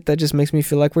that shit that just makes me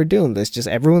feel like we're doing this. Just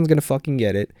everyone's gonna fucking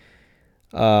get it.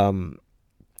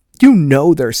 You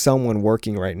know there's someone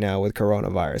working right now with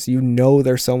coronavirus. You know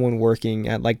there's someone working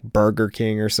at like Burger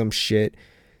King or some shit.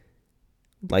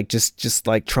 Like just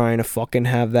like trying to fucking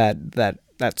have that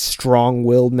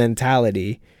strong-willed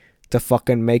mentality to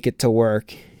fucking make it to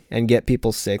work and get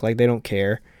people sick. Like they don't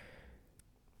care.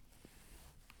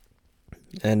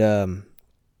 And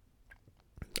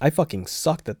I fucking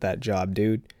sucked at that job,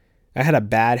 dude. I had a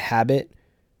bad habit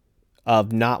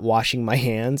of not washing my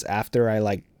hands after I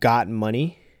like got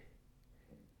money.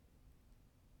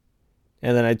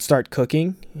 And then I'd start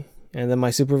cooking. And then my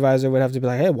supervisor would have to be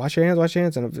like, hey, wash your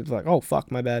hands. And I'd be like, oh,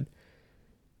 fuck, my bad.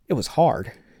 It was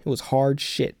hard. It was hard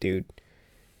shit, dude.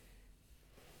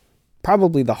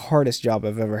 Probably the hardest job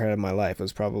I've ever had in my life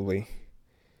was probably,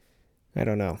 I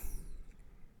don't know.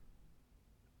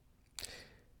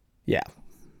 Yeah.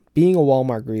 Being a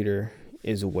Walmart greeter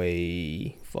is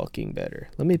way fucking better.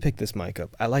 Let me pick this mic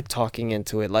up. I like talking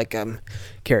into it like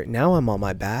Carrot. Now I'm on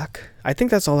my back. I think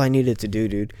that's all I needed to do,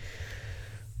 dude.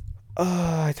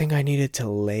 I think I needed to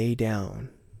lay down.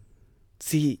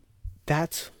 See,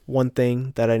 that's one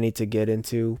thing that I need to get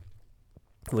into,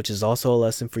 which is also a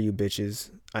lesson for you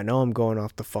bitches. I know I'm going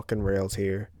off the fucking rails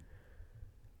here.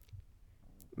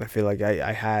 I feel like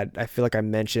I feel like I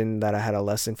mentioned that I had a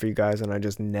lesson for you guys and I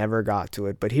just never got to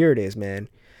it. But here it is, man.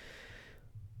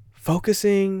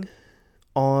 Focusing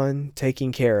on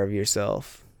taking care of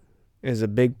yourself is a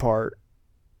big part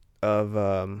of,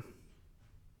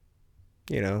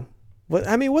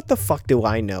 what the fuck do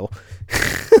I know?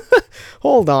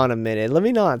 Hold on a minute. Let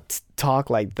me not talk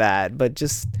like that, but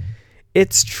just,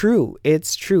 it's true.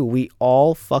 It's true. We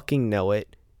all fucking know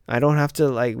it. We don't have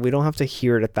to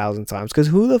hear it 1,000 times, because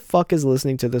who the fuck is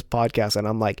listening to this podcast and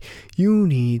I'm like, you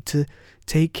need to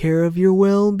take care of your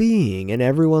well-being, and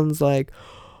everyone's like,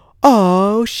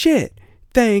 oh shit,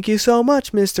 thank you so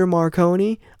much, Mr.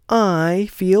 Marconi, I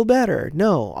feel better.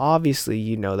 No, obviously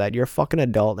you know that. You're a fucking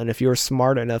adult, and if you're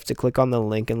smart enough to click on the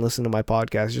link and listen to my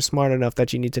podcast, you're smart enough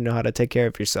that you need to know how to take care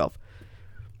of yourself.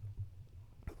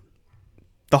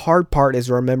 The hard part is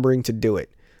remembering to do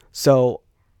it. So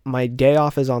my day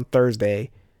off is on Thursday.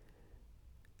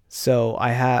 So I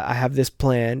have this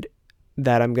planned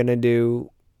that I'm going to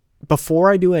do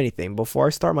before I do anything, before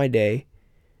I start my day.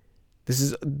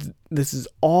 This is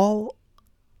all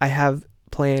I have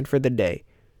planned for the day.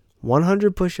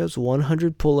 100 push-ups,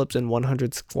 100 pull-ups, and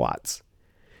 100 squats.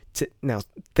 Now,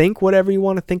 think whatever you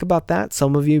want to think about that.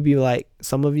 Some of you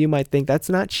might think that's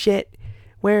not shit.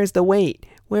 Where's the weight?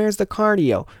 Where's the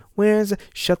cardio?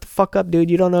 Shut the fuck up,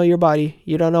 dude. You don't know your body.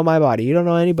 You don't know my body. You don't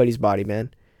know anybody's body,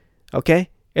 man. Okay?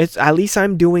 It's at least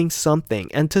I'm doing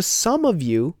something. And to some of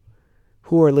you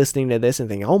who are listening to this and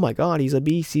thinking, oh my God, he's a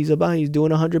beast. He's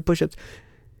doing 100 push-ups.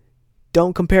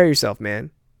 Don't compare yourself,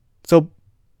 man. So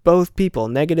both people,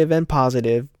 negative and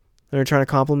positive, that are trying to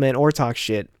compliment or talk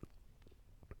shit,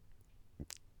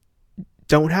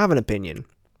 don't have an opinion.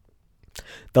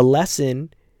 The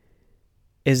lesson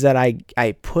is that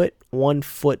I put one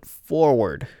foot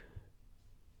forward.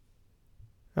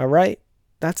 All right?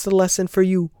 That's the lesson for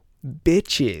you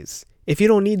bitches. If you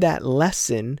don't need that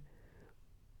lesson,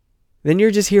 then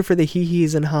you're just here for the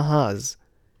hee-hees and ha-has.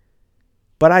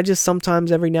 But I just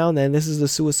sometimes, every now and then, this is the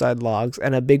suicide logs,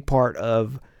 and a big part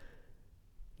of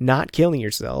not killing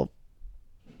yourself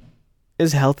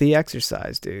is healthy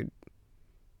exercise, dude.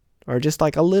 Or just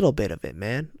like a little bit of it,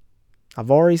 man. I've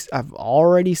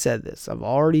already said this,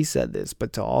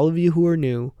 but to all of you who are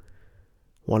new,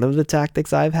 one of the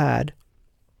tactics I've had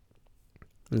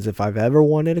is, if I've ever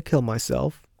wanted to kill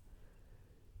myself,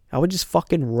 I would just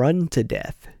fucking run to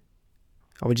death.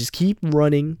 I would just keep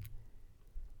running.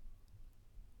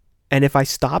 And if I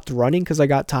stopped running because I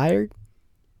got tired,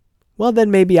 well,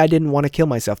 then maybe I didn't want to kill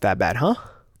myself that bad, huh?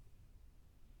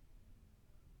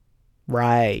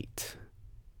 Right.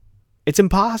 It's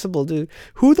impossible, dude.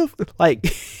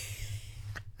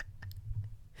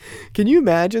 Can you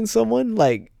imagine someone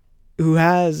who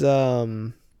has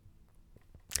like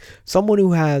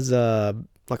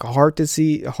a heart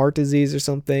disease or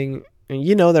something, and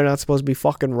they're not supposed to be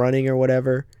fucking running or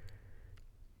whatever.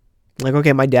 Like,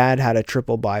 okay, my dad had a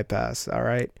triple bypass, all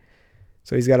right?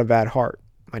 So he's got a bad heart.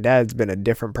 My dad's been a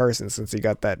different person since he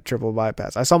got that triple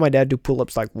bypass. I saw my dad do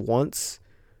pull-ups like once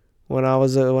when I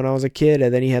was a kid,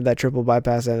 and then he had that triple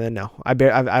bypass, and then no. I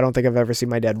don't think I've ever seen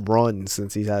my dad run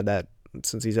since he's had that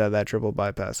triple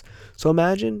bypass. So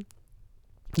imagine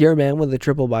you're a man with a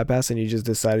triple bypass and you just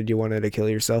decided you wanted to kill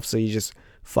yourself, so you just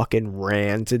fucking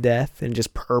ran to death and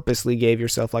just purposely gave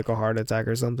yourself like a heart attack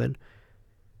or something.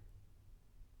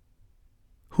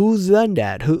 Who's done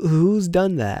that? Who's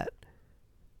done that?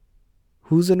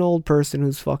 Who's an old person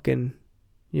who's fucking,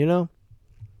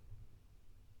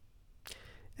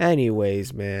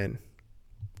 Anyways, man.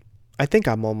 I think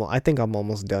I'm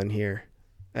almost done here.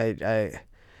 I'm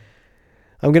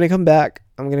gonna come back.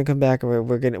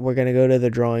 We're gonna go to the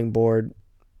drawing board.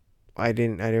 I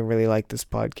didn't really like this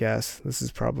podcast. This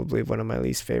is probably one of my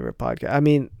least favorite podcasts. I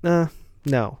mean,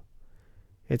 no,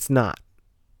 it's not.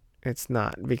 It's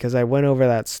not, because I went over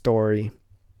that story,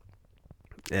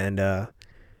 and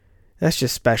that's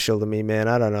just special to me, man.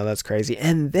 I don't know, that's crazy.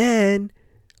 And then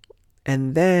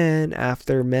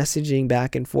after messaging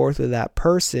back and forth with that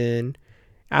person,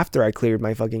 after I cleared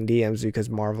my fucking DMs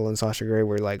because Marvel and Sasha Grey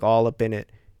were like all up in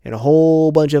it, and a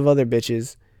whole bunch of other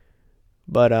bitches,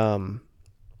 but I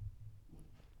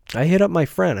hit up my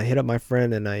friend,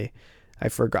 and I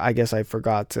forgot. I guess I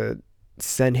forgot to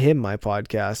send him my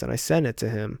podcast, and I sent it to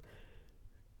him.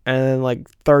 And then like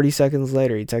 30 seconds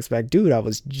later, he texts back, dude, I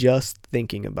was just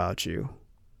thinking about you.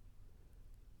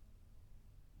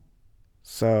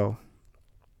 So,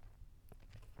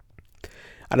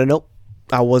 I don't know.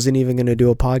 I wasn't even going to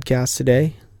do a podcast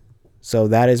today. So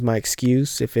that is my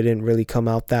excuse if it didn't really come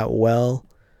out that well.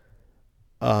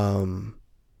 But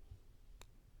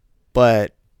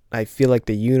I feel like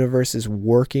the universe is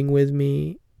working with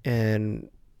me, and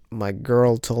my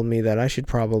girl told me that I should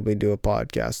probably do a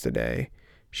podcast today.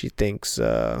 She thinks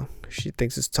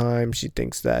it's time. She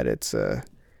thinks that it's I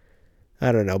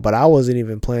don't know, but I wasn't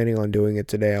even planning on doing it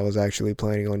today. I was actually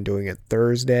planning on doing it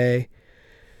Thursday.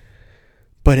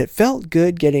 But it felt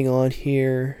good getting on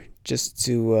here just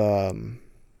to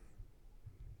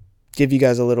give you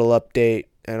guys a little update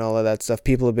and all of that stuff.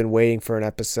 People have been waiting for an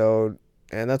episode,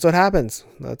 and that's what happens.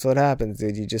 That's what happens,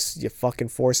 dude. You fucking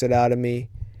force it out of me.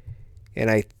 And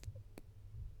I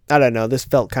don't know, this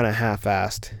felt kind of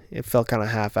half-assed. It felt kind of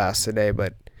half-assed today,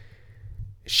 but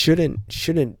I shouldn't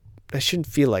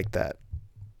feel like that.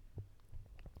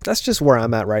 That's just where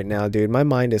I'm at right now, dude. My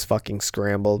mind is fucking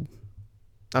scrambled.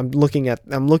 I'm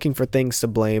looking for things to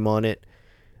blame on it,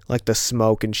 like the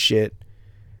smoke and shit.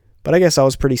 But I guess I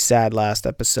was pretty sad last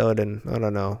episode, and I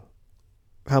don't know.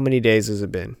 How many days has it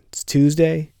been? It's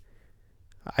Tuesday.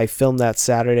 I filmed that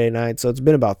Saturday night, so it's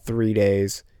been about 3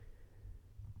 days.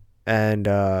 And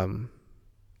I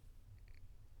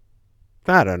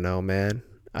don't know, man.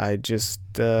 I just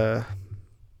I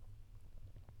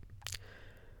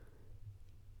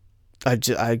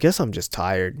guess I'm just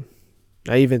tired.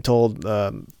 I even told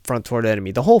Front Toward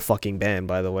Enemy, the whole fucking band,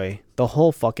 by the way, the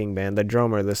whole fucking band, the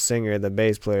drummer, the singer, the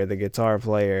bass player, the guitar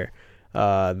player,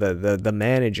 the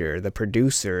manager, the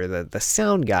producer, the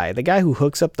sound guy, the guy who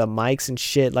hooks up the mics and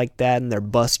shit like that, and their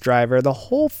bus driver, the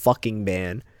whole fucking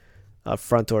band of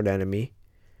Front Toward Enemy.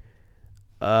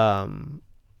 I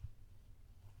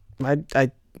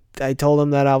told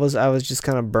him that I was just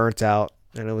kind of burnt out,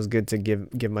 and it was good to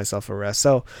give myself a rest.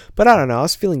 So, but I don't know, I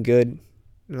was feeling good.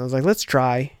 And I was like, let's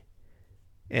try.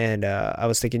 And I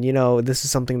was thinking, this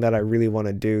is something that I really want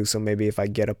to do. So maybe if I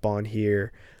get up on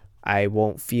here, I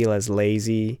won't feel as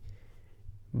lazy.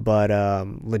 But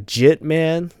legit,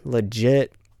 man,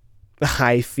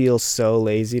 I feel so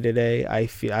lazy today. I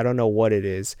don't know what it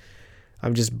is.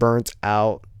 I'm just burnt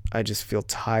out. I just feel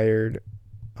tired.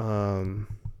 And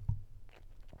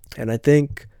I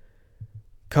think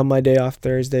come my day off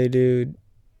Thursday, dude,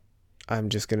 I'm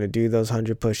just going to do those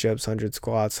 100 push-ups, 100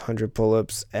 squats, 100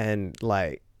 pull-ups, and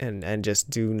just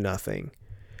do nothing.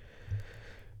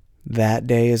 That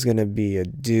day is going to be a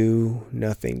do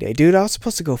nothing day. Dude, I was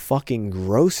supposed to go fucking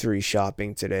grocery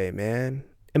shopping today, man.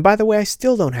 And by the way, I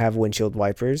still don't have windshield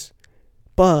wipers.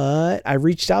 But I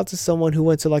reached out to someone who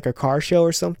went to like a car show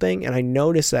or something, and I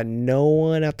noticed that no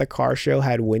one at the car show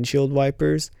had windshield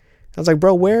wipers. I was like,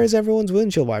 bro, where is everyone's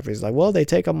windshield wipers? He's like, well, they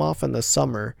take them off in the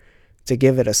summer to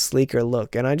give it a sleeker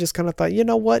look. And I just kind of thought, you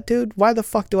know what, dude? Why the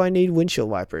fuck do I need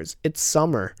windshield wipers? It's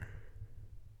summer.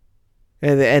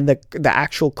 And the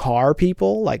actual car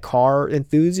people, like car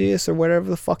enthusiasts or whatever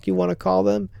the fuck you want to call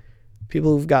them,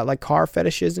 people who've got like car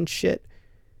fetishes and shit,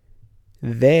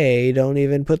 they don't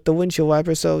even put the windshield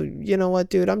wipers. So, you know what,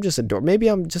 dude? I'm just a dork. Maybe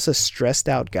I'm just a stressed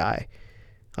out guy.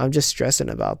 I'm just stressing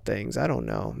about things. I don't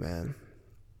know, man.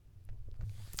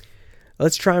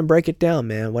 Let's try and break it down,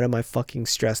 man. What am I fucking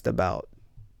stressed about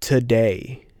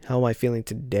today? How am I feeling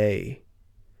today?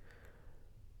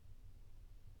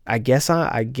 I guess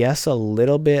a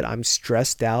little bit I'm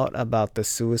stressed out about the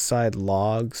suicide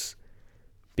logs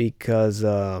because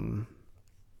of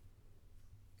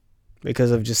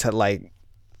just like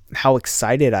how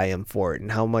excited I am for it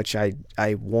and how much I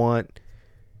want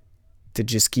to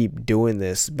just keep doing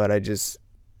this, but I just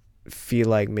feel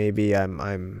like maybe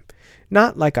I'm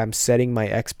not like I'm setting my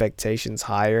expectations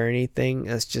high or anything.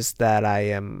 It's just that I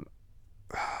am,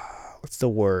 what's the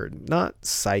word? Not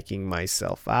psyching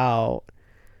myself out.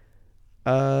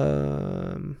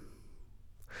 I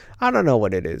don't know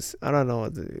what it is. I don't know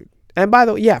what to do. And by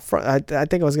the way, yeah, I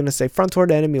think I was going to say Front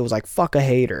Toward Enemy was like, fuck a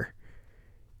hater.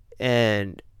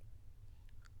 And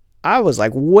I was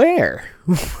like, where?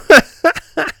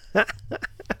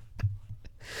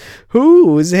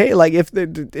 Who's hey? Like, if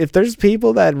there's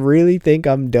people that really think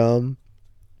I'm dumb,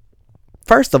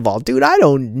 first of all, dude, I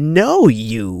don't know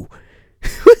you.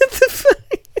 What the fuck?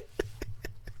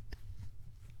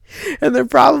 And they're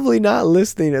probably not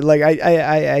listening. Like,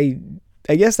 I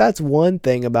guess that's one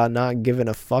thing about not giving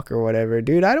a fuck or whatever,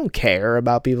 dude. I don't care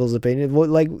about people's opinions.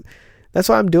 Like, that's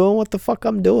why I'm doing what the fuck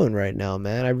I'm doing right now,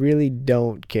 man. I really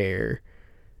don't care.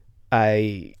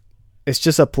 It's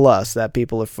just a plus that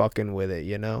people are fucking with it,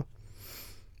 you know?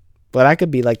 But I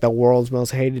could be like the world's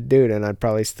most hated dude and I'd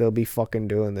probably still be fucking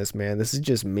doing this, man. This is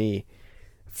just me.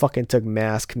 Fucking took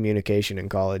mass communication in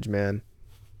college, man.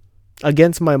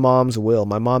 Against my mom's will.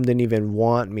 My mom didn't even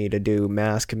want me to do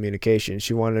mass communication.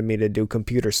 She wanted me to do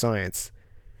computer science.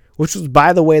 Which was,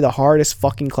 by the way, the hardest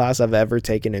fucking class I've ever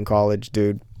taken in college,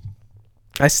 dude.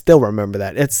 I still remember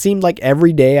that. It seemed like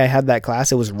every day I had that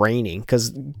class, it was raining because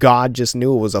God just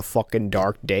knew it was a fucking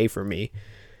dark day for me.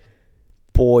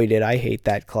 Boy, did I hate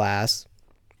that class.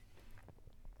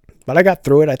 But I got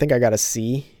through it. I think I got a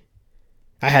C.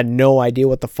 I had no idea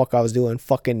what the fuck I was doing.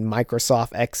 Fucking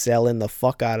Microsoft Excel in the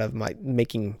fuck out of my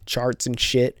making charts and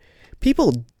shit.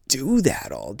 People do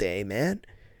that all day, man.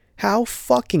 How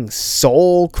fucking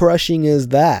soul crushing is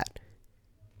that?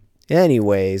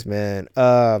 Anyways, man,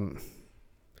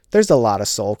 there's a lot of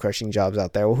soul crushing jobs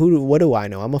out there. What do I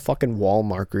know? I'm a fucking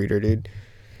Walmart greeter, dude.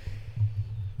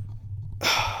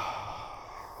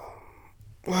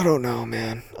 I don't know,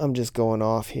 man. I'm just going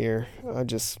off here. I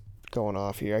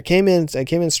came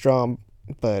in strong,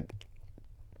 but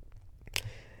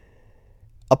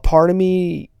a part of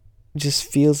me just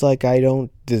feels like I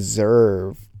don't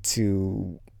deserve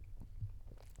to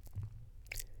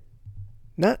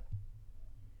not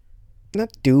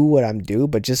do what I'm due,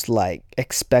 but just like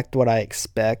expect what I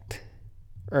expect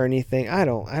or anything. I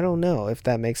don't know if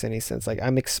that makes any sense. Like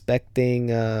I'm expecting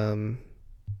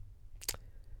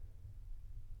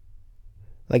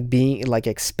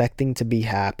expecting to be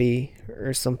happy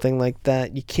or something like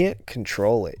that. You can't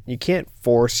control it. You can't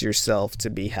force yourself to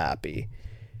be happy.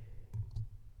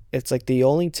 It's like the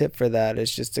only tip for that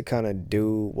is just to kind of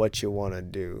do what you want to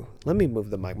do. Let me move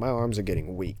the mic. My arms are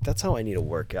getting weak. That's how I need to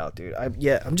work out, dude.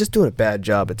 I'm just doing a bad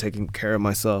job at taking care of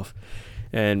myself.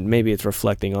 And maybe it's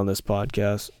reflecting on this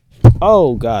podcast.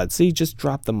 Oh, God. See, just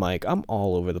drop the mic. I'm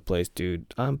all over the place, dude.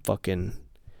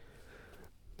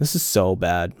 This is so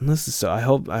bad. I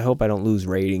hope I don't lose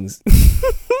ratings.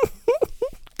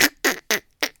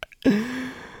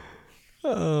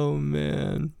 Oh,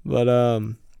 man. But,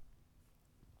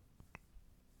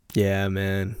 yeah,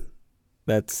 man.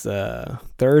 That's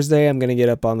Thursday. I'm gonna get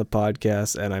up on the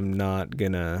podcast, and I'm not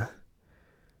gonna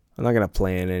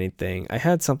plan anything. I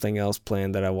had something else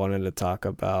planned that I wanted to talk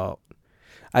about.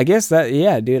 I guess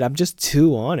dude. I'm just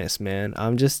too honest, man.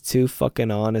 I'm just too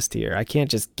fucking honest here. I can't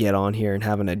just get on here and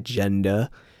have an agenda.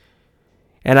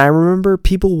 And I remember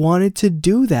people wanted to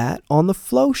do that on the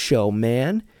Flow Show,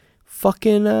 man.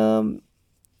 Fucking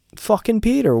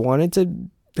Peter wanted to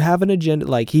have an agenda.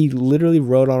 Like, he literally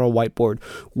wrote on a whiteboard,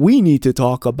 we need to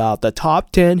talk about the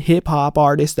top 10 hip-hop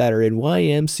artists that are in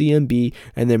YMCMB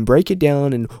and then break it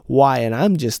down and why. And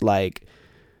I'm just like,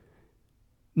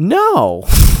 no.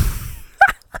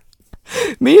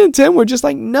 Me and Tim were just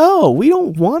like, no, we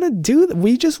don't want to do that.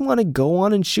 We just want to go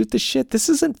on and shoot the shit. This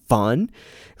isn't fun.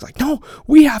 It's like, no,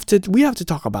 we have to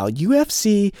talk about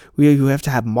UFC. We have to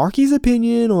have Marky's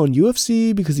opinion on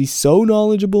UFC because he's so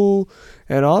knowledgeable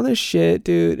and all this shit,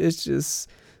 dude. It's just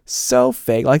so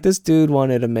fake. Like, this dude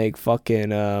wanted to make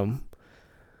fucking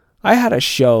I had a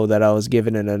show that I was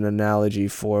giving it an analogy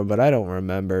for, but I don't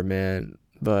remember, man.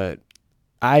 But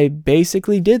I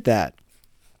basically did that.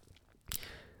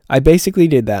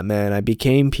 Man. I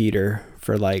became Peter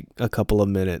for like a couple of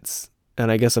minutes, and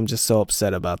I guess I'm just so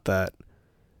upset about that.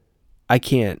 I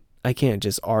can't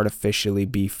just artificially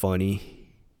be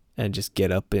funny and just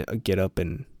get up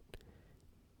and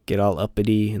get all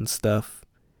uppity and stuff.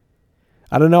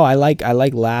 I don't know. I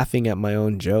like laughing at my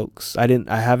own jokes. I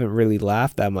haven't really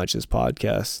laughed that much this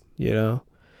podcast, you know?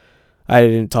 I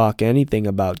didn't talk anything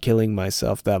about killing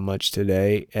myself that much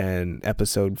today, and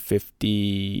episode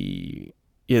 50,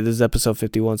 this is episode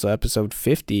 51, so episode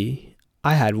 50,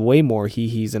 I had way more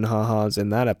hee-hees and ha-has in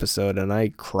that episode, and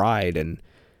I cried, and,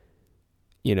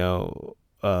 you know,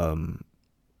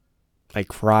 I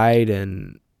cried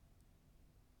and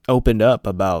opened up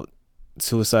about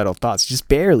suicidal thoughts. Just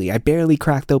barely. I barely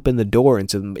cracked open the door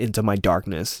into my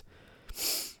darkness.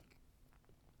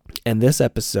 And this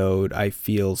episode, I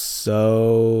feel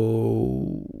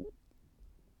so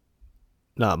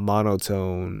not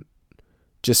monotone,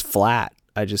 just flat.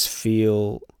 I just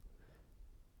feel,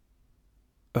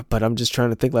 but I'm just trying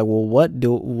to think like, well,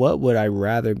 what would I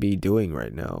rather be doing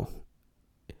right now?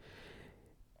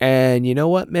 And you know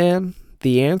what, man?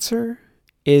 The answer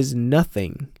is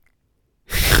nothing.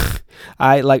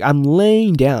 I'm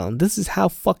laying down. This is how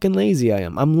fucking lazy I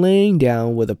am. I'm laying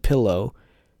down with a pillow.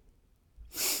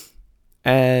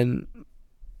 And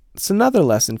it's another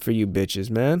lesson for you bitches,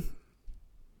 man.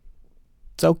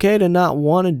 It's okay to not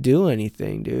want to do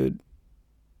anything, dude.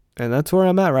 And that's where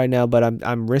I'm at right now, but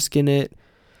I'm risking it.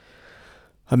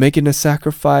 I'm making a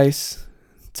sacrifice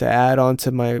to add on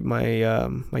to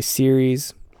my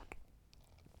series.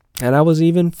 And I was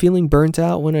even feeling burnt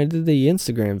out when I did the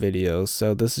Instagram videos.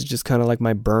 So this is just kind of like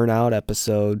my burnout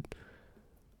episode.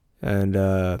 And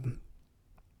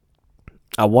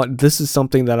this is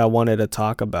something that I wanted to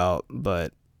talk about,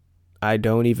 but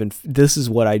don't even, this is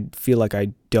what I feel like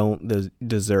I don't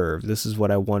deserve. This is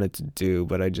what I wanted to do,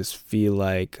 but I just feel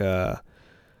like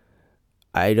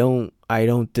I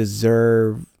don't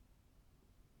deserve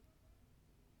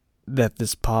that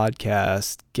this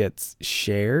podcast gets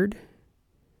shared,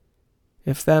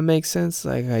 if that makes sense.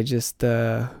 Like, I just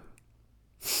I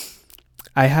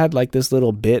had like this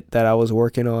little bit that I was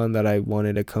working on that I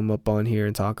wanted to come up on here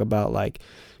and talk about. Like,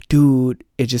 dude,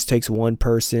 it just takes one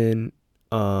person.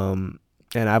 And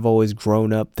I've always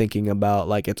grown up thinking about,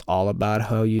 like, it's all about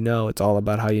how you know. It's all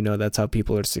about how you know. That's how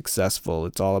people are successful.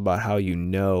 It's all about how you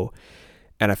know.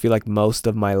 And I feel like most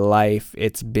of my life,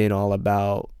 it's been all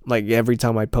about, like, every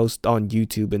time I post on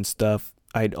YouTube and stuff,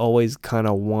 I'd always kind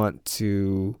of want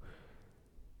to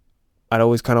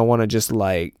just,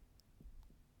 like,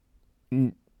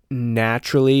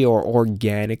 naturally or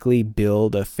organically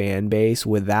build a fan base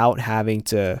without having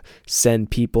to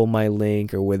send people my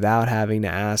link or without having to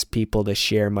ask people to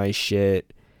share my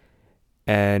shit.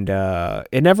 And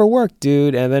it never worked,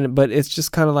 dude. And then, but it's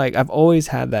just kind of like, I've always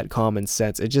had that common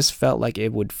sense. It just felt like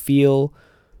it would feel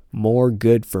more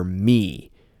good for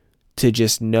me to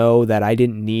just know that I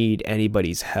didn't need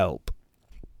anybody's help.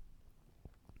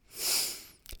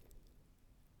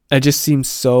 It just seems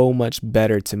so much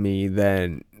better to me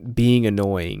than being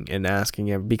annoying and asking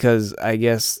him, because I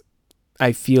guess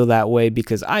I feel that way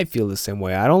because I feel the same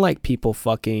way. I don't like people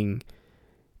fucking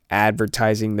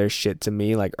advertising their shit to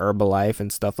me, like Herbalife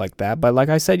and stuff like that. But like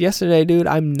I said yesterday, dude,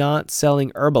 I'm not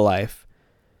selling Herbalife.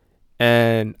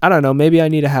 And I don't know, maybe I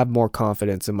need to have more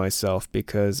confidence in myself,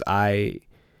 because I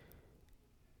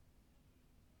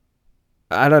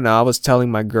don't know. I was telling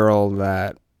my girl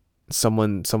that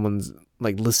someone's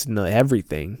like listened to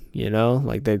everything, you know,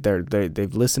 like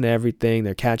they've listened to everything,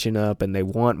 they're catching up and they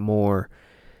want more.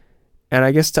 And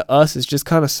I guess to us, it's just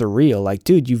kind of surreal. Like,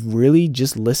 dude, you've really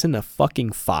just listened to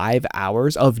fucking 5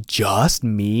 hours of just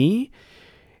me?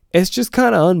 It's just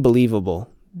kind of unbelievable.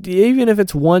 Even if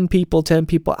it's 1 people, 10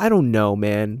 people, I don't know,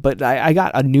 man. But I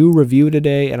got a new review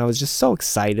today and I was just so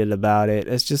excited about it.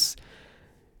 It's just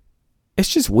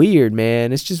weird,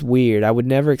 man. It's just weird. I would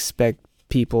never expect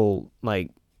people,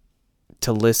 like,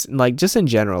 to listen, like, just in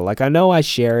general. Like, I know I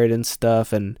share it and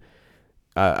stuff, and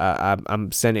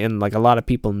I'm sending in, like, a lot of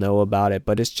people know about it,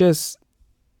 but it's just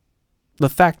the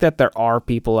fact that there are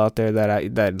people out there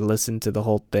that listen to the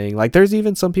whole thing. Like, there's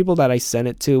even some people that I sent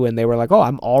it to and they were like, oh,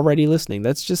 I'm already listening.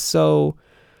 That's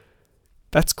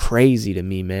crazy to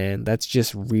me, man. That's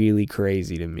just really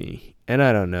crazy to me. And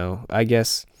I don't know, I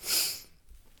guess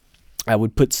I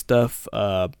would put stuff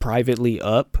privately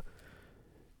up,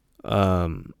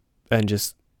 and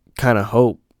just kind of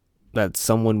hope that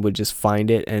someone would just find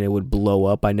it and it would blow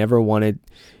up. I never wanted,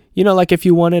 you know, like, if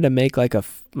you wanted to make like a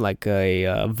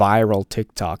viral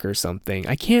TikTok or something,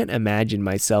 I can't imagine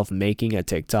myself making a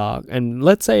TikTok. And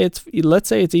let's say it's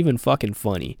even fucking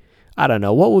funny. I don't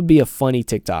know, what would be a funny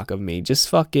TikTok of me? Just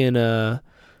fucking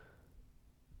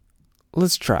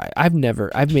let's try. I've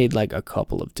made like a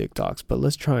couple of TikToks, but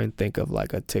let's try and think of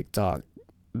like a TikTok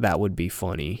that would be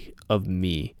funny of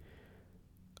me.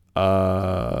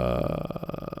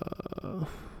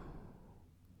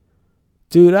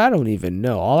 Dude, I don't even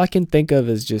know. All I can think of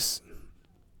is just,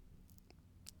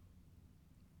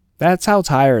 that's how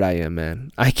tired I am,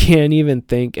 man. I can't even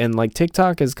think. And like,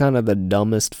 TikTok is kind of the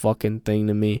dumbest fucking thing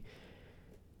to me.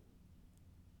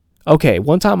 Okay,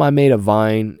 one time I made a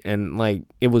Vine and like,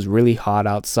 it was really hot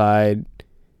outside,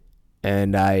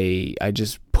 and I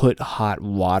just put hot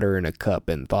water in a cup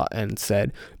and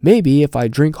said, maybe if I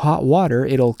drink hot water,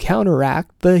 it'll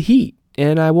counteract the heat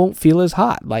and I won't feel as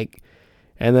hot. Like,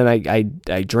 and then I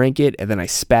drank it and then I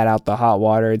spat out the hot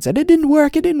water and said, it didn't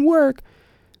work.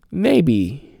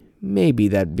 Maybe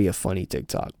that'd be a funny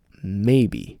TikTok.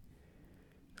 Maybe.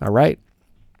 All right.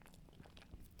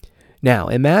 Now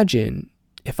imagine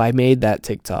if I made that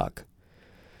TikTok,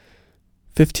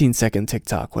 15-second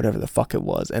TikTok, whatever the fuck it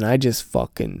was, and I just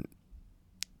fucking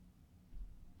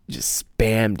just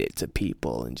spammed it to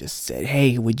people and just said,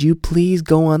 hey, would you please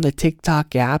go on the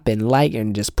TikTok app and like,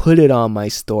 and just put it on my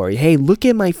story. Hey, look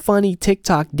at my funny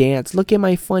TikTok dance. Look at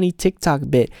my funny TikTok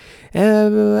bit.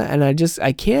 And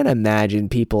I can't imagine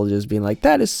people just being like,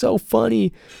 that is so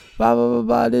funny. Blah, blah, blah,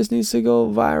 blah. This needs to go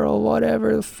viral.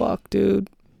 Whatever the fuck, dude.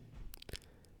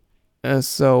 And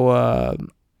so,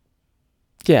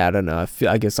 yeah, I don't know.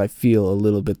 I guess I feel a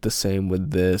little bit the same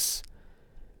with this.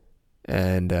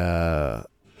 And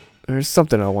there's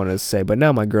something I wanted to say, but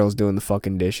now my girl's doing the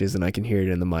fucking dishes and I can hear it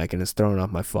in the mic and it's throwing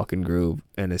off my fucking groove.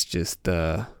 And it's just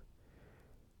I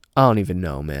don't even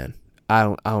know, man.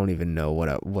 I don't even know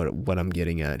what I'm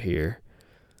getting at here.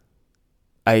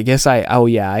 I guess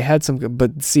I had some,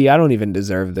 but see, I don't even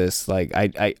deserve this. Like,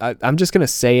 I'm just gonna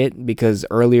say it because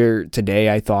earlier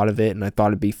today I thought of it and I thought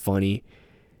it'd be funny.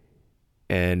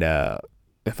 And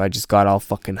if I just got all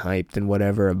fucking hyped and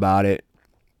whatever about it,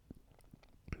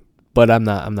 but I'm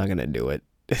not gonna do it.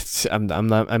 I'm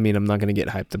not gonna get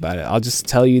hyped about it. I'll just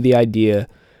tell you the idea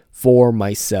for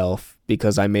myself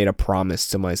because I made a promise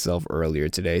to myself earlier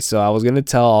today. So I was gonna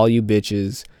tell all you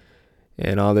bitches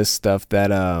and all this stuff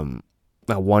that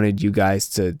I wanted you guys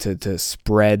to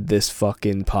spread this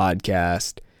fucking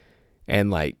podcast and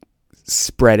like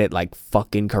spread it like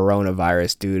fucking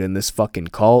coronavirus, dude, and this fucking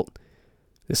cult,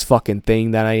 this fucking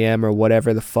thing that I am or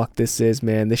whatever the fuck this is,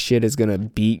 man. This shit is gonna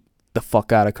beat the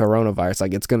fuck out of coronavirus.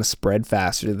 Like, it's gonna spread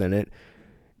faster than it,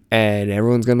 and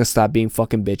everyone's gonna stop being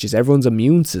fucking bitches. Everyone's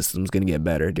immune system's gonna get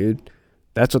better, dude.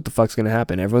 That's what the fuck's gonna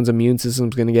happen. Everyone's immune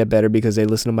system's gonna get better because they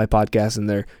listen to my podcast and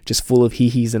they're just full of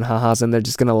hee-hees and ha-has and they're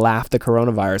just gonna laugh the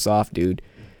coronavirus off, dude.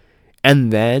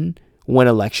 And then when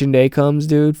election day comes,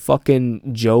 dude,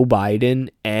 fucking Joe Biden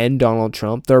and Donald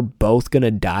Trump, they're both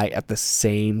gonna die at the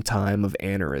same time of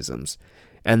aneurysms.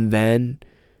 And then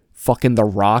fucking The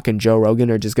Rock and Joe Rogan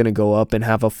are just gonna go up and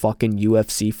have a fucking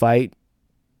UFC fight.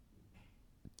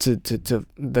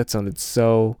 That sounded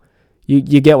so...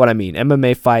 You get what I mean.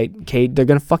 MMA fight, cage. They're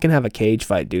gonna fucking have a cage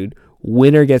fight, dude.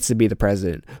 Winner gets to be the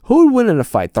president. Who would win in a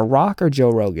fight, The Rock or Joe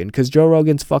Rogan? Because Joe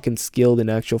Rogan's fucking skilled in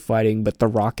actual fighting, but The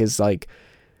Rock is like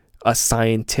a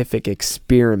scientific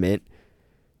experiment.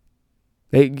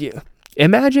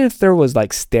 Imagine if there was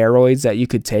like steroids that you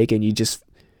could take and you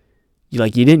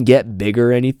didn't get big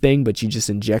or anything, but you just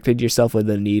injected yourself with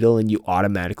a needle and you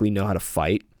automatically know how to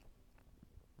fight.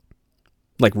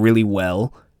 Like really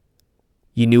well.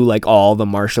 You knew like all the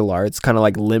martial arts, kind of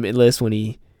like Limitless when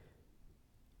he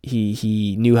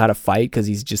knew how to fight because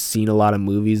he's just seen a lot of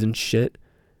movies and shit.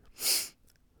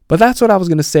 But that's what I was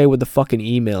going to say with the fucking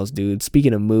emails, dude.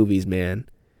 Speaking of movies, man.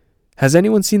 Has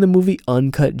anyone seen the movie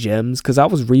Uncut Gems? Because I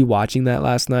was rewatching that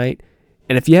last night.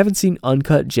 And if you haven't seen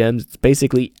Uncut Gems, it's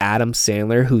basically Adam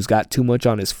Sandler who's got too much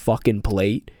on his fucking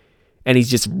plate. And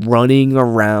he's just running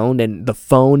around and the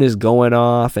phone is going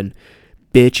off and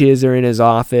bitches are in his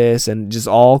office and just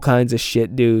all kinds of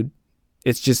shit, dude.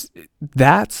 It's just,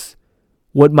 that's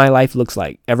what my life looks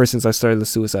like ever since I started the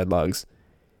Suicide Logs.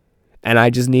 And I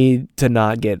just need to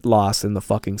not get lost in the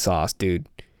fucking sauce, dude.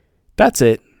 That's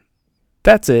it.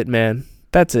 That's it, man.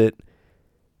 That's it.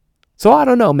 So I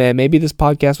don't know, man. Maybe this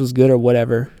podcast was good or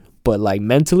whatever. But like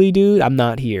mentally, dude, I'm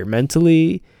not here.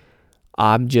 Mentally,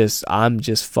 I'm just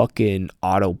fucking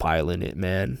autopiloting it,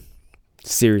 man.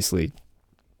 Seriously.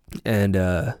 And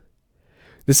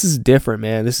this is different,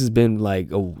 man. This has been like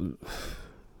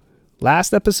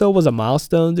last episode was a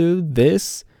milestone, dude.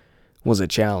 This was a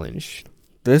challenge.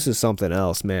 This is something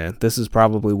else, man. This is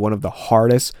probably one of the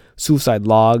hardest suicide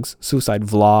logs, suicide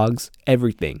vlogs,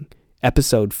 everything.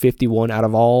 Episode 51 out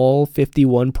of all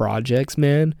 51 projects,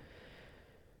 man.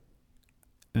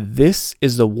 This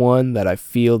is the one that I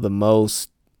feel the most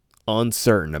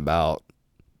uncertain about.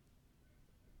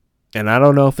 And I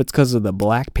don't know if it's because of the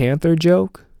Black Panther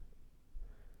joke.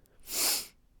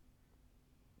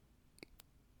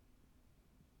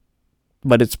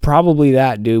 But it's probably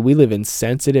that, dude. We live in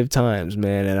sensitive times,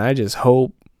 man. And I just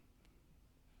hope...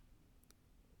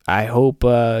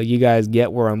 you guys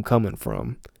get where I'm coming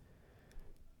from.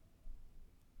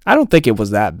 I don't think it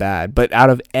was that bad. But out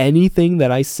of anything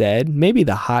that I said, maybe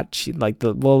the hot shit,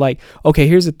 okay,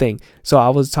 here's the thing. So I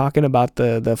was talking about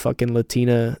the fucking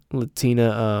Latina,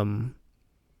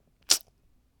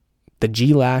 the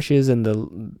G lashes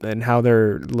and how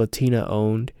they're Latina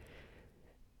owned.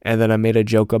 And then I made a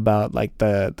joke about like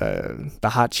the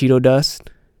hot Cheeto dust,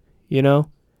 you know?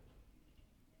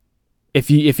 If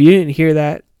you didn't hear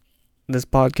that, this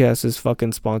podcast is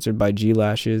fucking sponsored by G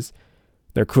Lashes.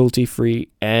 They're cruelty free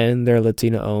and they're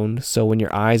Latina owned. So when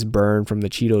your eyes burn from the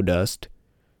Cheeto dust,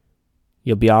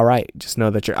 you'll be all right. Just know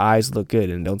that your eyes look good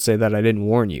and don't say that I didn't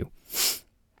warn you.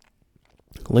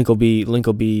 Link will be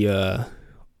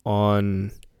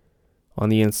on the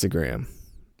Instagram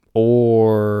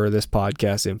or this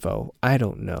podcast info. I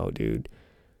don't know, dude.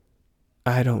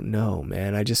 I don't know,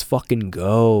 man. I just fucking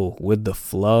go with the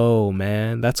flow,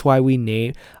 man. That's why we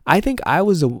named... I think I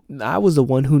was the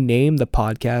one who named the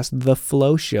podcast The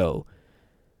Flow Show.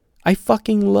 I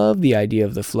fucking love the idea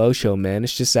of The Flow Show, man.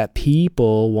 It's just that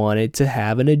people wanted to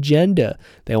have an agenda.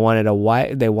 They wanted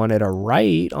to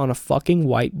write on a fucking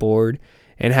whiteboard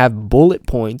and have bullet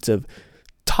points of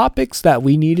topics that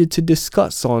we needed to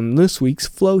discuss on this week's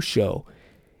Flow Show.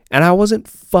 And I wasn't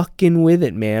fucking with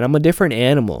it, man. I'm a different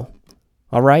animal.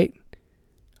 All right?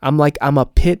 I'm a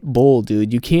pit bull,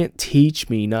 dude. You can't teach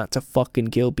me not to fucking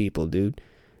kill people, dude.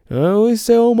 I always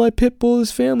say, oh, my pit bull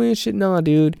is family and shit. Nah,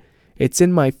 dude. It's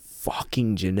in my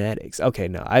fucking genetics. Okay,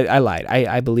 no, I lied.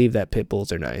 I believe that pit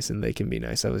bulls are nice and they can be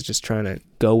nice. I was just trying to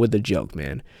go with the joke,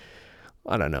 man.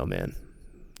 I don't know, man.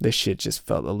 This shit just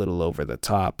felt a little over the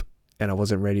top, and I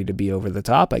wasn't ready to be over the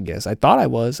top, I guess. I thought I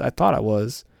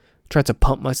was. Tried to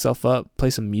pump myself up, play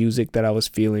some music that I was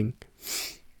feeling.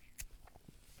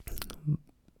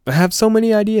 I have so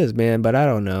many ideas, man, but I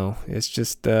don't know. It's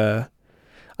just, I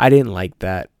didn't like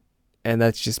that. And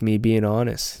that's just me being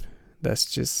honest. That's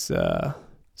just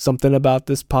something about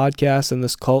this podcast and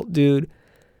this cult, dude.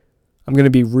 I'm going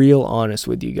to be real honest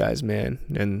with you guys, man.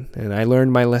 And I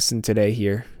learned my lesson today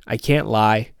here. I can't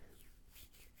lie.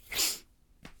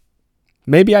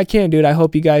 Maybe I can, dude. I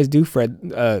hope you guys do I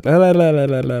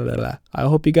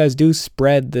hope you guys do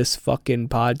spread this fucking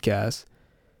podcast.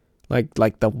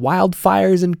 Like the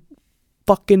wildfires in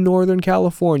fucking Northern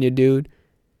California, dude.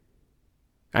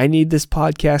 I need this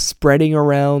podcast spreading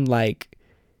around like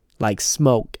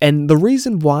smoke. And the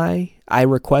reason why I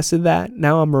requested that,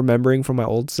 now I'm remembering from my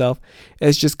old self,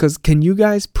 is just because, can you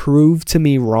guys prove to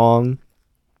me wrong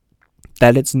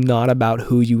that it's not about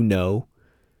who you know?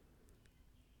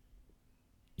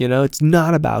 You know, it's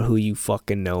not about who you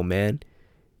fucking know, man.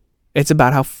 It's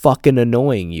about how fucking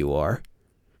annoying you are.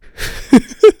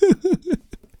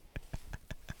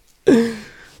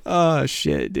 Oh,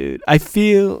 shit, dude. I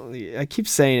keep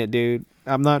saying it, dude.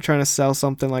 I'm not trying to sell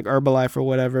something like Herbalife or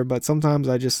whatever, but sometimes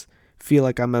I just feel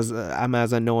like I'm as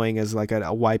annoying as like a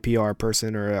YPR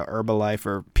person or a Herbalife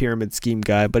or pyramid scheme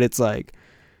guy. But it's like,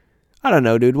 I don't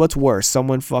know, dude. What's worse?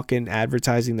 Someone fucking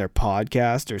advertising their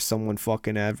podcast or someone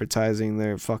fucking advertising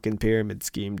their fucking pyramid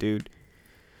scheme, dude?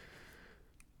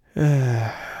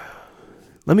 Let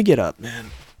me get up, man.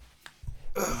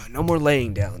 No more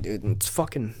laying down, dude. Let's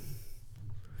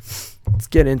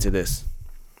get into this.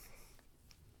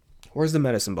 Where's the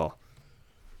medicine ball?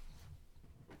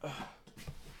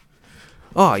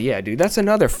 Oh, yeah, dude. That's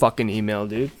another fucking email,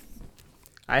 dude.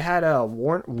 I had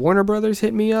Warner Brothers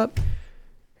hit me up.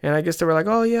 And I guess they were like,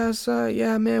 oh, yes,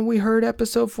 yeah, man, we heard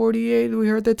episode 48. We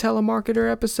heard the telemarketer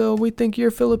episode. We think your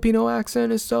Filipino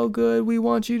accent is so good. We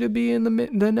want you to be in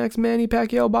the next Manny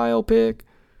Pacquiao biopic.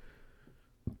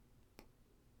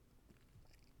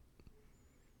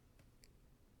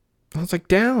 I was like,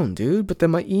 down, dude. But then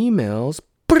my emails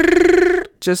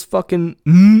just fucking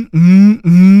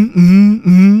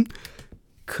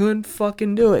couldn't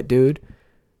fucking do it, dude.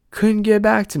 Couldn't get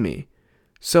back to me.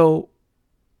 So,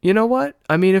 you know what?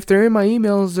 I mean, if they're in my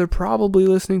emails, they're probably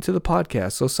listening to the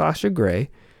podcast. So Sasha Grey,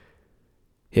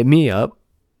 hit me up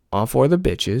on For the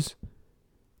Bitches.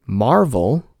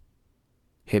 Marvel,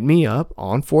 hit me up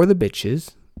on For the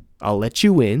Bitches. I'll let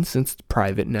you in since it's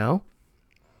private now.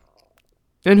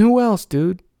 And who else,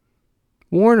 dude?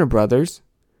 Warner Brothers.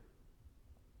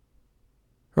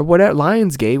 Or whatever,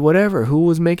 Lionsgate, whatever. Who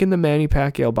was making the Manny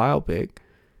Pacquiao biopic?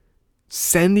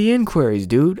 Send the inquiries,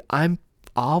 dude.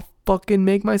 I'll fucking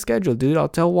make my schedule, dude. I'll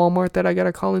tell Walmart that I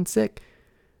gotta call in sick.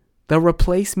 They'll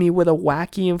replace me with a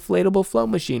wacky inflatable float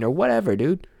machine or whatever,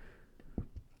 dude.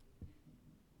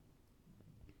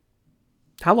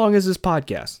 How long is this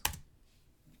podcast?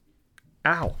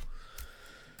 Ow.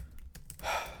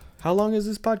 How long is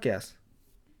this podcast?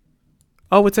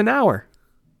 Oh, it's an hour.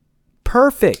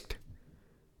 Perfect,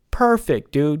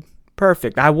 dude.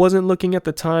 Perfect. I wasn't looking at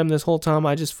the time this whole time.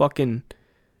 I just fucking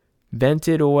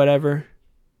vented or whatever.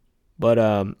 But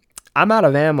I'm out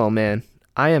of ammo, man.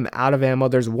 I am out of ammo.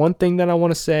 There's one thing that I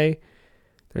want to say.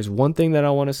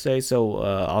 So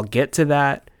I'll get to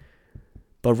that.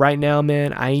 But right now,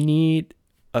 man, I need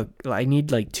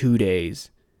like 2 days.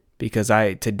 Because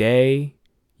today,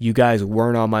 you guys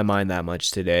weren't on my mind that much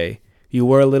today. You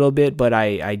were a little bit, but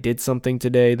I did something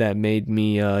today that made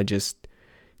me just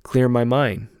clear my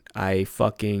mind. I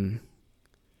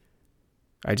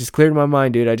just cleared my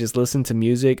mind, dude. I just listened to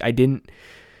music.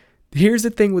 Here's the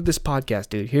thing with this podcast,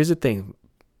 dude. Here's the thing.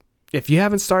 If you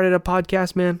haven't started a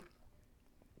podcast, man,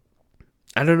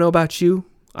 I don't know about you.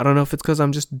 I don't know if it's because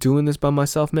I'm just doing this by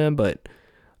myself, man, but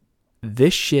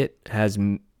this shit has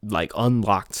like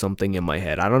unlocked something in my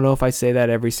head. I don't know if I say that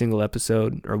every single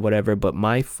episode or whatever, but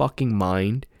my fucking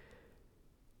mind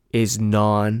is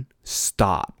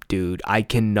non-stop, dude. I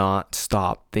cannot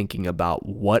stop thinking about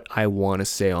what I want to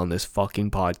say on this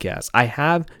fucking podcast. I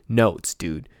have notes,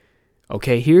 dude.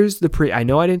 Okay, here's I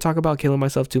know I didn't talk about killing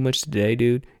myself too much today,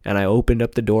 dude, and I opened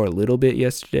up the door a little bit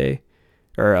yesterday,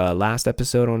 or last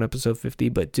episode on episode 50,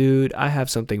 but dude, I have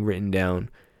something written down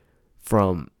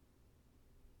from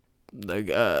like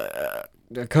a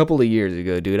couple of years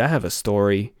ago, dude. I have a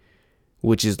story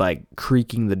which is like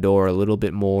creaking the door a little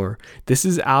bit more. This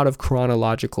is out of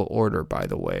chronological order, by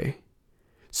the way.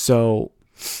 So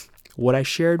what I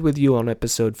shared with you on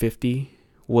episode 50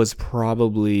 was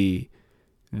probably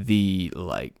the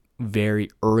like very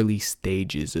early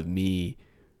stages of me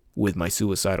with my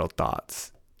suicidal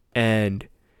thoughts. And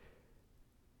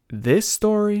this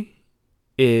story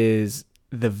is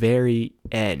the very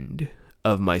end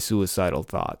of my suicidal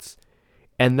thoughts.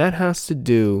 And that has to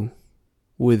do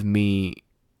with me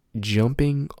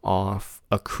jumping off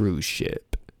a cruise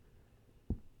ship.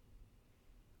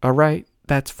 All right?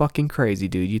 That's fucking crazy,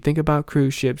 dude. You think about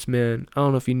cruise ships, man. I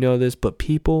don't know if you know this, but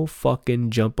people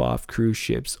fucking jump off cruise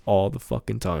ships all the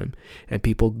fucking time. And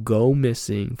people go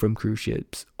missing from cruise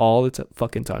ships all the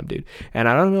fucking time, dude. And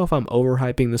I don't know if I'm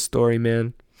overhyping the story,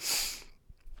 man.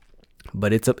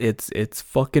 But it's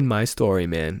fucking my story,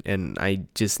 man. And I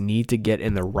just need to get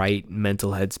in the right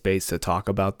mental headspace to talk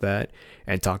about that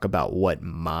and talk about what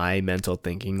my mental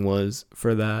thinking was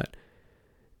for that.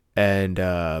 And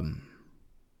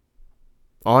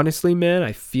honestly, man,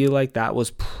 I feel like that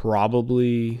was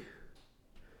probably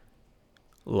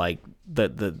like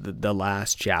the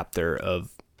last chapter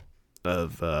of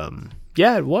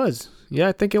yeah, it was. Yeah,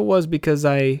 I think it was, because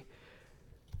I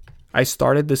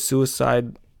started the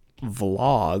suicide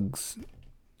vlogs,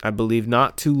 I believe,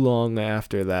 not too long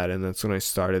after that, and that's when I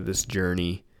started this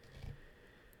journey.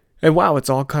 And wow, it's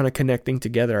all kind of connecting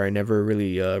together. I never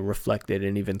really reflected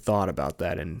and even thought about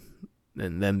that and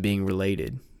them being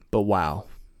related. But wow.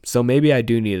 So maybe I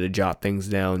do need to jot things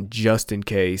down just in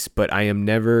case, but I am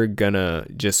never gonna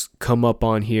just come up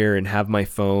on here and have my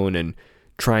phone and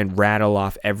try and rattle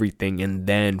off everything and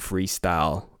then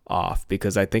freestyle off,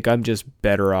 because I think I'm just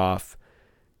better off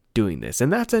doing this.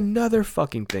 And that's another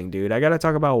fucking thing, dude. I gotta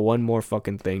talk about one more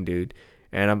fucking thing, dude.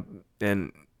 And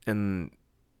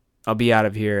I'll be out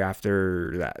of here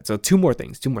after that. So two more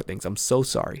things. I'm so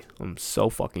sorry. I'm so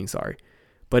fucking sorry.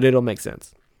 But it'll make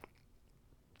sense.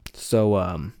 So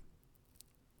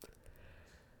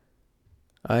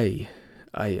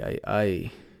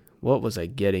what was I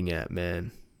getting at,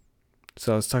 man?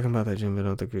 So I was talking about that jumping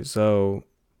off the cruise. So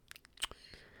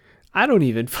I don't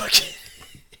even fucking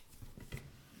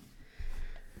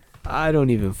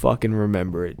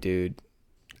remember it, dude.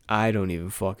 I don't even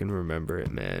fucking remember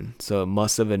it, man. So it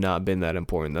must have not been that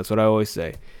important. That's what I always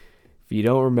say. If you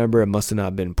don't remember, it must have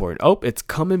not been important. Oh, it's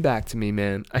coming back to me,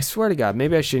 man. I swear to God,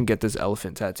 maybe I shouldn't get this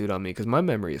elephant tattooed on me because my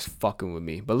memory is fucking with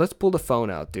me. But let's pull the phone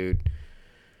out, dude.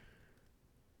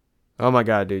 Oh my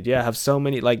God, dude. Yeah, I have so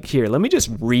many. Like, here, let me just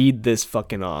read this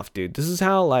fucking off, dude. This is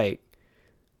how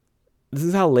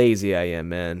lazy I am,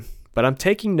 man. But I'm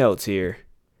taking notes here.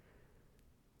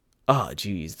 Oh,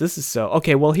 geez. This is so...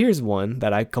 Okay, well, here's one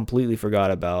that I completely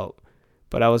forgot about.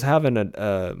 But I was having like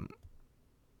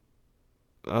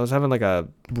a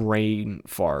brain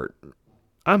fart.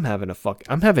 I'm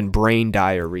having brain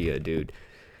diarrhea, dude.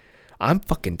 I'm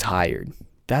fucking tired.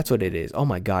 That's what it is. Oh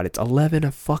my God, it's 11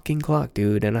 fucking o'clock,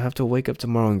 dude, and I have to wake up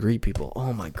tomorrow and greet people.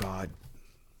 Oh my God.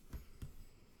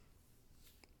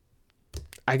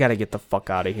 I gotta get the fuck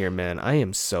out of here, man. I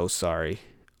am so sorry.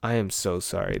 I am so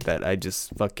sorry that I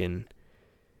just fucking...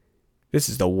 This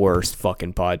is the worst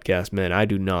fucking podcast, man. I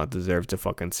do not deserve to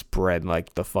fucking spread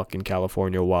like the fucking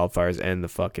California wildfires and the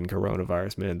fucking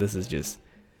coronavirus, man. This is just...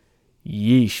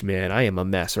 Yeesh, man. I am a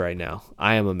mess right now.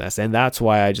 I am a mess. And that's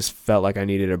why I just felt like I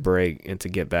needed a break and to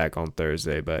get back on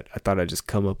Thursday. But I thought I'd just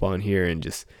come up on here and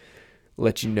just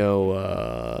let you know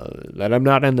that I'm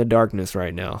not in the darkness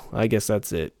right now. I guess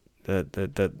that's it.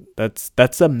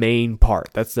 That's the main part.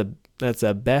 That's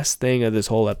the best thing of this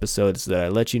whole episode, is that I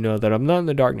let you know that I'm not in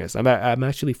the darkness. I'm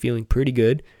actually feeling pretty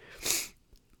good.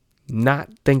 Not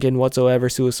thinking whatsoever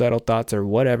suicidal thoughts or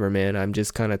whatever, man. I'm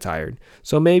just kind of tired.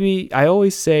 So maybe, I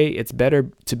always say it's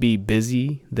better to be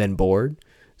busy than bored.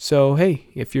 So hey,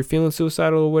 if you're feeling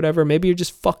suicidal or whatever, maybe you're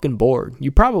just fucking bored.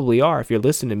 You probably are if you're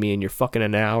listening to me and you're fucking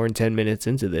an hour and 10 minutes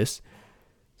into this.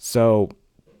 So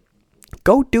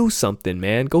go do something,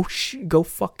 man. Go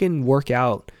fucking work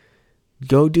out.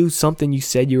 Go do something you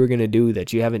said you were going to do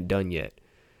that you haven't done yet.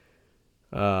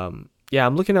 Yeah,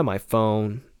 I'm looking at my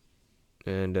phone.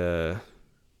 And I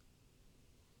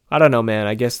don't know, man.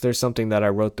 I guess there's something that I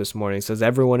wrote this morning. It says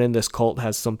everyone in this cult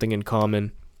has something in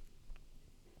common.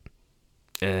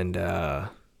 And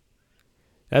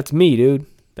that's me, dude.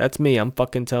 That's me. I'm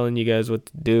fucking telling you guys what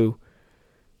to do.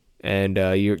 And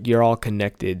you're all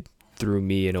connected through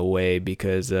me in a way,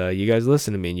 because you guys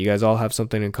listen to me and you guys all have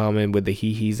something in common with the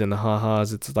hee-hees and the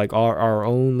ha-has. It's like our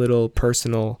own little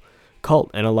personal cult.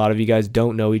 And a lot of you guys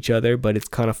don't know each other, but it's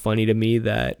kind of funny to me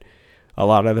that a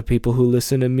lot of the people who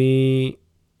listen to me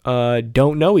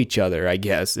don't know each other, I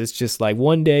guess. It's just like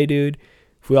one day, dude,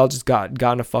 if we all just got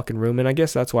in a fucking room, and I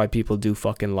guess that's why people do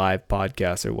fucking live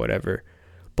podcasts or whatever.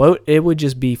 But it would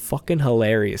just be fucking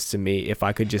hilarious to me if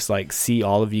I could just like see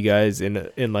all of you guys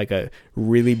in like a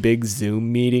really big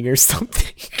Zoom meeting or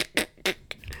something.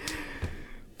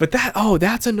 But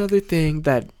that's another thing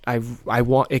that I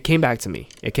want. It came back to me.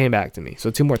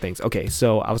 So 2 more things. Okay,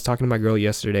 so I was talking to my girl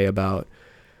yesterday about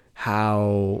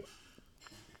how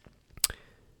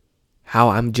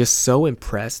I'm just so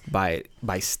impressed by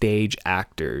stage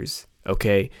actors.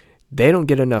 Okay, they don't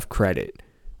get enough credit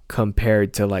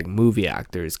compared to like movie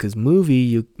actors, because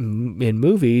in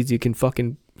movies you can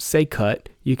fucking say cut,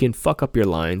 you can fuck up your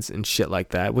lines and shit like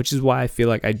that, which is why I feel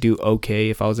like I do okay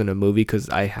if I was in a movie, because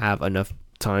I have enough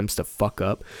times to fuck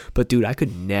up. But dude, I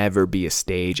could never be a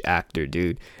stage actor,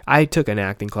 dude. I took an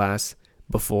acting class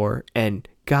before, and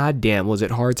goddamn was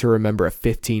it hard to remember a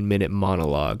 15-minute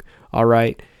monologue. All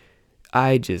right,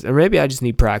 or maybe I just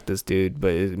need practice, dude,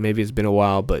 but maybe it's been a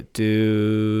while. But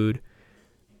dude,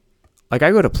 like,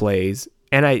 I go to plays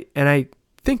and I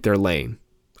think they're lame.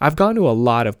 I've gone to a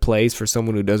lot of plays for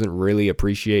someone who doesn't really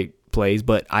appreciate plays,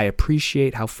 but I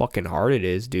appreciate how fucking hard it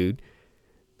is, dude.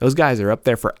 Those guys are up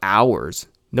there for hours.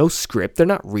 No script. They're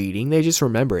not reading. They just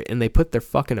remember it, and they put their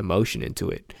fucking emotion into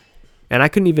it. And I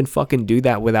couldn't even fucking do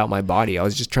that without my body. I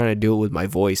was just trying to do it with my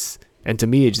voice. And to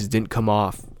me, it just didn't come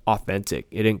off authentic.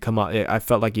 It didn't come off. I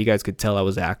felt like you guys could tell I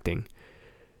was acting.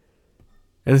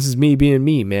 And this is me being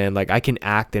me, man. Like, I can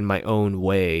act in my own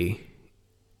way.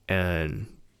 And,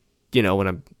 you know, when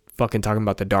I'm fucking talking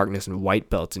about the darkness and white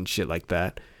belts and shit like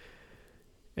that.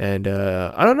 And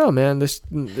I don't know, man.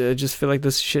 I just feel like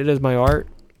this shit is my art,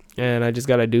 and I just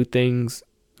gotta do things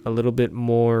a little bit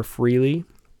more freely.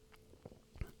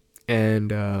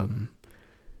 And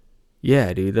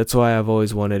yeah, dude, that's why I've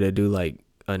always wanted to do like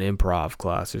an improv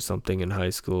class or something in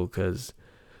high school, because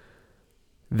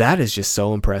that is just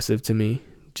so impressive to me.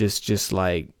 Just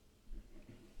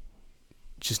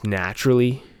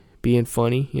naturally being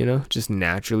funny, you know, just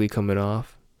naturally coming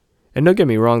off. And don't get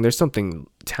me wrong, there's something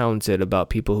talented about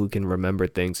people who can remember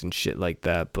things and shit like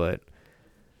that, but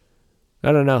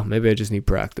I don't know, maybe I just need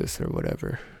practice or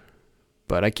whatever.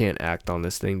 But I can't act on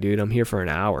this thing, dude. I'm here for an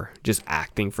hour just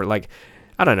acting for, like,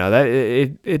 I don't know,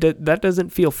 that doesn't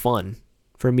feel fun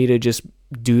for me to just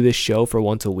do this show for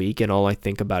once a week and all I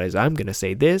think about is I'm gonna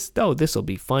say this will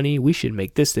be funny, we should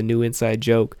make this the new inside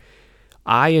joke.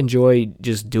 I enjoy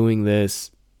just doing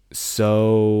this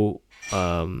so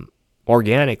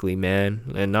organically,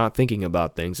 man, and not thinking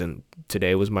about things. And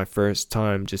today was my first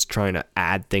time just trying to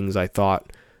add things I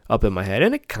thought up in my head,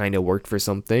 and it kind of worked for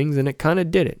some things, and it kind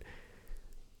of did it.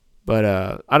 But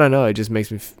I don't know, it just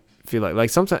makes me feel like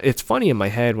sometimes it's funny in my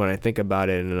head when I think about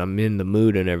it and I'm in the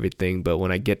mood and everything, but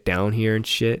when I get down here and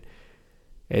shit,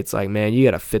 it's like, man, you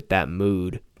gotta fit that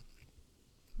mood.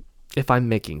 If I'm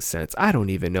making sense. I don't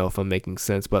even know if I'm making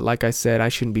sense, but like I said, I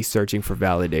shouldn't be searching for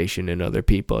validation in other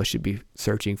people. I should be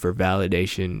searching for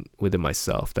validation within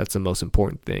myself. That's the most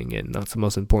important thing, and that's the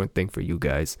most important thing for you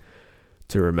guys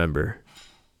to remember.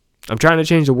 I'm trying to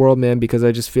change the world, man, because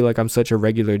I just feel like I'm such a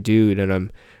regular dude,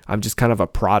 and I'm just kind of a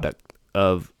product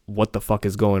of what the fuck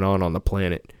is going on the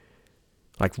planet.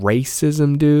 Like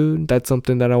racism, dude. That's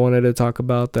something that I wanted to talk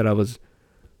about that I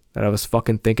was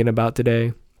fucking thinking about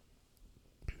today.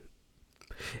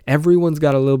 Everyone's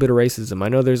got a little bit of racism. I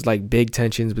know there's like big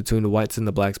tensions between the whites and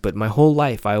the blacks, but my whole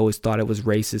life I always thought it was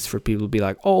racist for people to be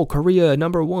like, oh, Korea,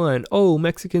 #1. Oh,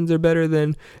 Mexicans are better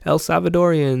than El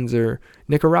Salvadorians or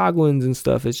Nicaraguans and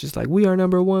stuff. It's just like, we are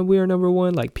 #1. We are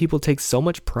 #1. Like, people take so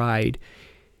much pride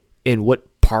in what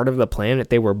part of the planet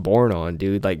they were born on,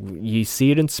 dude. Like, you see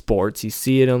it in sports. You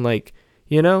see it on, like,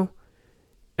 you know?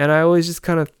 And I always just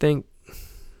kind of think,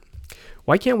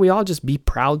 why can't we all just be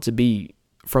proud to be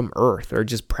from Earth, or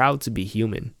just proud to be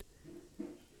human?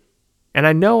 And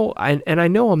I know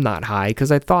I'm not high,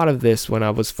 because I thought of this when I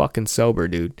was fucking sober,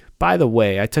 dude. By the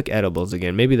way, I took edibles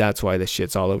again. Maybe that's why this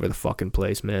shit's all over the fucking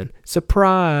place, man.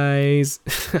 Surprise.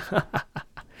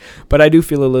 But I do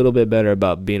feel a little bit better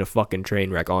about being a fucking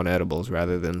train wreck on edibles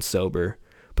rather than sober.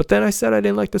 But then I said I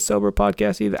didn't like the sober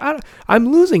podcast either.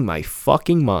 I'm losing my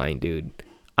fucking mind, dude.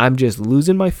 I'm just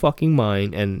losing my fucking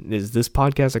mind. And is this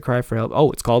podcast a cry for help? Oh,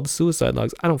 it's called the Suicide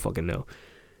Logs. I don't fucking know.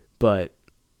 But,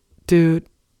 dude,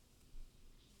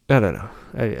 I don't know.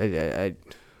 I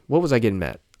what was I getting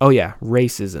at? Oh, yeah,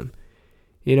 racism.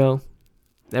 You know,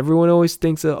 everyone always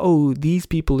thinks, oh, these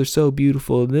people are so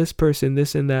beautiful. This person,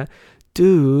 this and that.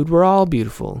 Dude, we're all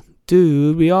beautiful.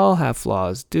 Dude, we all have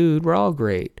flaws. Dude, we're all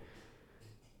great.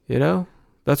 You know?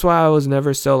 That's why I was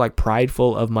never so, like,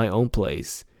 prideful of my own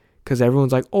place. because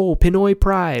everyone's like, oh, Pinoy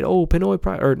pride,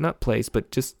 or not place,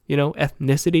 but just,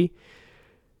 ethnicity.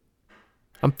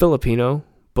 I'm Filipino,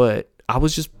 but I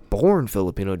was just born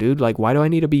Filipino, dude. Like, why do I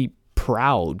need to be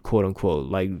proud, quote unquote?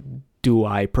 Like, do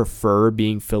I prefer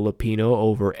being Filipino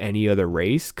over any other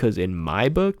race? Because in my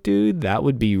book, dude, that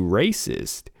would be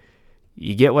racist.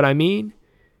 You get what I mean?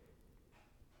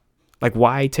 Like,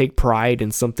 why take pride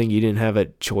in something you didn't have a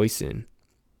choice in?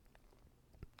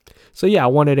 So, yeah, I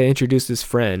wanted to introduce this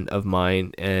friend of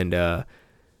mine, and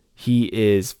he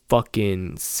is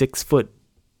fucking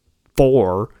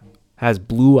 6'4", has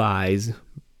blue eyes,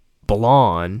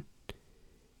 blonde,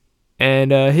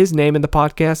 and his name in the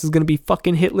podcast is going to be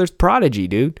fucking Hitler's Prodigy,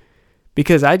 dude.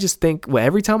 Because I just think,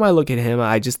 every time I look at him,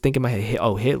 I just think in my head,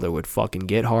 oh, Hitler would fucking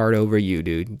get hard over you,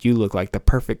 dude. You look like the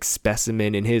perfect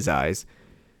specimen in his eyes.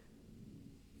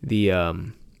 The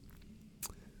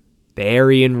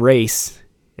Aryan race,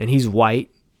 and he's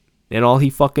white, and all he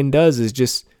fucking does is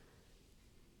just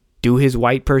do his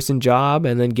white person job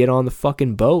and then get on the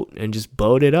fucking boat and just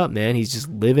boat it up, man. He's just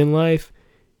living life.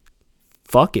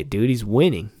 Fuck it, dude. He's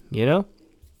winning,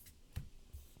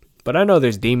 But I know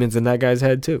there's demons in that guy's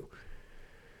head too.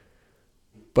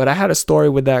 But I had a story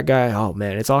with that guy. Oh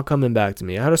man, it's all coming back to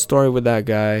me. I had a story with that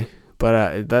guy,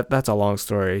 but that's a long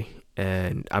story,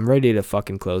 and I'm ready to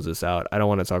fucking close this out. I don't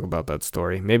want to talk about that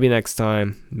story. Maybe next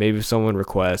time. Maybe if someone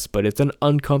requests. But it's an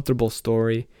uncomfortable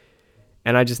story.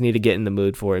 And I just need to get in the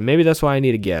mood for it. Maybe that's why I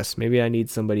need a guest. Maybe I need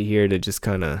somebody here to just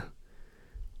kind of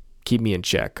keep me in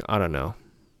check. I don't know.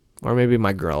 Or maybe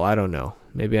my girl. I don't know.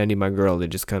 Maybe I need my girl to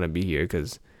just kind of be here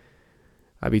because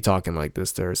I be talking like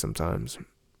this to her sometimes.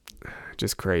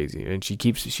 Just crazy. And she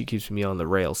keeps me on the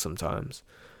rails sometimes.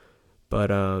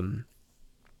 But I'm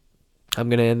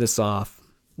going to end this off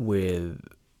with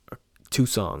 2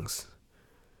 songs.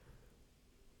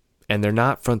 And they're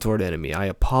not Front Toward Enemy. I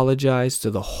apologize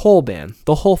to the whole band,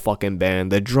 the whole fucking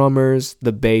band, the drummers,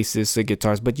 the bassists, the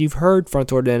guitars. But you've heard Front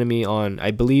Toward Enemy on,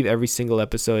 I believe, every single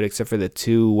episode except for the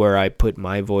 2 where I put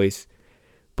my voice.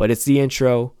 But it's the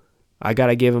intro. I got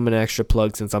to give them an extra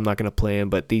plug since I'm not going to play them.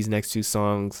 But these next 2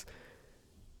 songs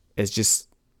is just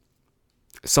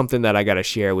something that I got to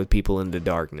share with people in the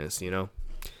darkness,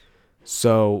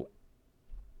 So,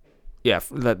 yeah,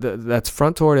 that's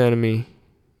Front Toward Enemy.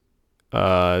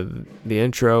 The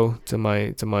intro to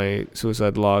my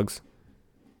Suicide Logs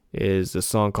is a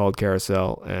song called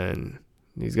Carousel, and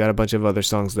he's got a bunch of other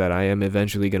songs that I am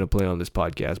eventually going to play on this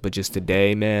podcast. But just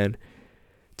today, man,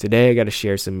 I got to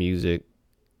share some music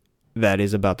that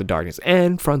is about the darkness.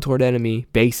 And Front Toward Enemy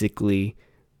basically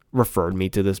referred me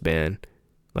to this band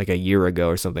like a year ago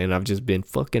or something, and I've just been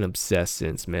fucking obsessed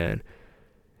since, man.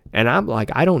 And I'm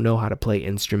like, I don't know how to play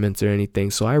instruments or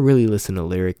anything, so I really listen to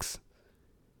lyrics.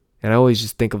 And I always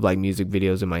just think of like music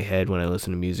videos in my head when I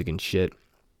listen to music and shit.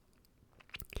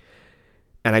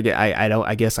 And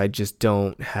I guess I just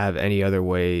don't have any other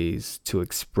ways to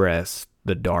express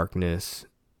the darkness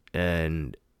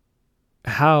and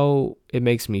how it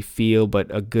makes me feel,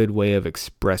 but a good way of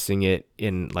expressing it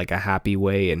in like a happy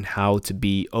way, and how to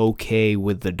be okay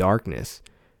with the darkness.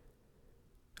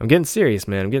 I'm getting serious,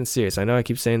 man. I'm getting serious. I know I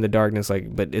keep saying the darkness,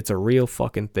 but it's a real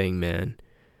fucking thing, man.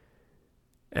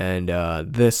 And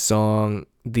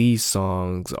these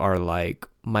songs are like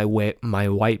my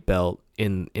white belt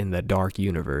in the dark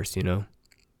universe, and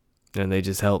they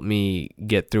just help me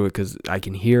get through it because I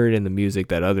can hear it in the music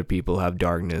that other people have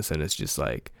darkness, and it's just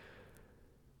like,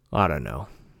 I don't know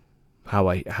how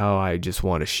I just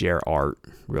want to share art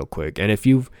real quick. And if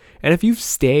you've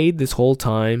stayed this whole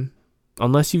time,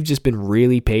 unless you've just been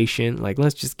really patient, like,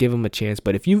 let's just give them a chance.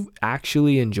 But if you've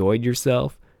actually enjoyed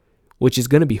yourself, which is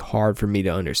going to be hard for me to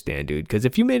understand, dude, because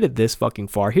if you made it this fucking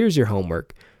far, here's your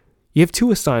homework. You have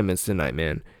 2 assignments tonight,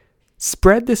 man.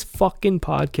 Spread this fucking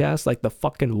podcast like the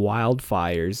fucking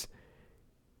wildfires,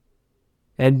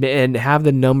 and have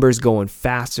the numbers going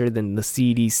faster than the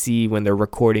CDC when they're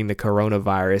recording the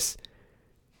coronavirus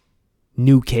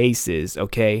new cases,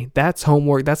 okay? That's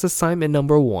homework. That's assignment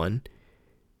number 1.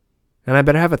 And I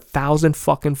better have 1,000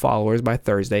 fucking followers by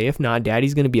Thursday. If not,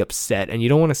 Daddy's going to be upset, and you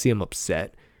don't want to see him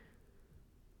upset.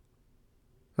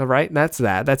 All right, that's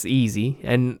that. That's easy.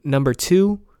 And number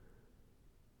 2,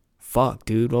 fuck,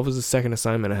 dude. What was the second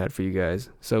assignment I had for you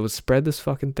guys? So it was spread this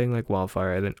fucking thing like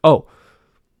wildfire. And then,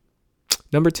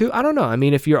 number 2, I don't know. I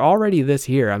mean, if you're already this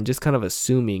here, I'm just kind of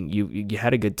assuming you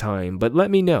had a good time. But let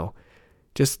me know.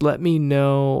 Just let me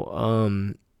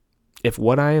know if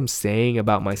what I am saying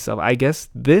about myself, I guess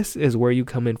this is where you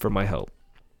come in for my help.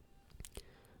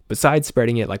 Besides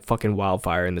spreading it like fucking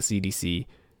wildfire in the CDC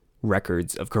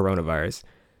records of coronavirus,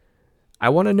 I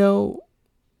want to know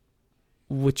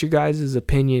what your guys'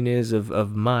 opinion is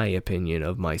of my opinion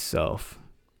of myself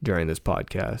during this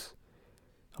podcast.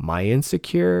 Am I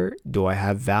insecure? Do I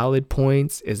have valid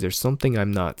points? Is there something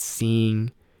I'm not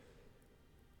seeing?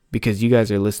 Because you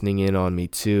guys are listening in on me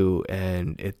too,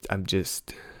 and I'm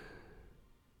just...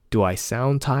 Do I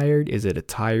sound tired? Is it a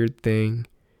tired thing?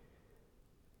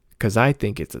 Because I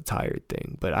think it's a tired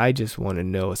thing, but I just want to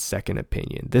know a second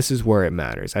opinion. This is where it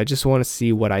matters. I just want to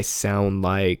see what I sound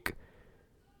like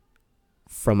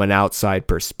from an outside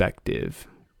perspective.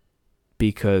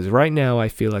 Because right now I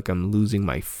feel like I'm losing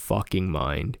my fucking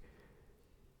mind.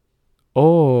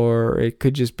 Or it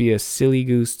could just be a silly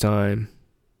goose time.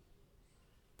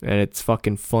 And it's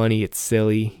fucking funny, it's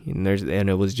silly, and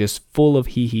it was just full of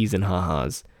hee-hees and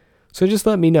ha-has. So just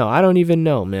let me know. I don't even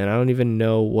know, man. I don't even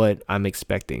know what I'm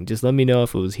expecting. Just let me know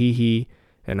if it was hee-hee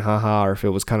and ha-ha, or if it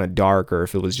was kind of dark, or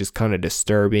if it was just kind of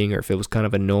disturbing, or if it was kind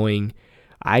of annoying.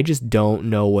 I just don't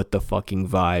know what the fucking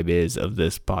vibe is of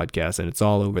this podcast, and it's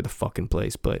all over the fucking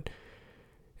place. But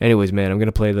anyways, man, I'm going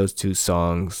to play those two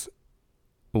songs,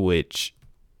 which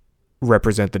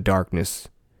represent the darkness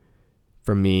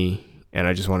for me, and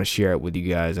I just want to share it with you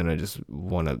guys, and I just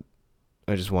want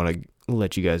to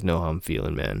let you guys know how I'm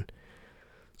feeling, man.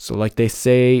 So like they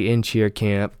say in cheer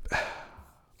camp,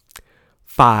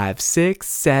 5, 6,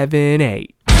 7,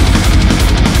 8.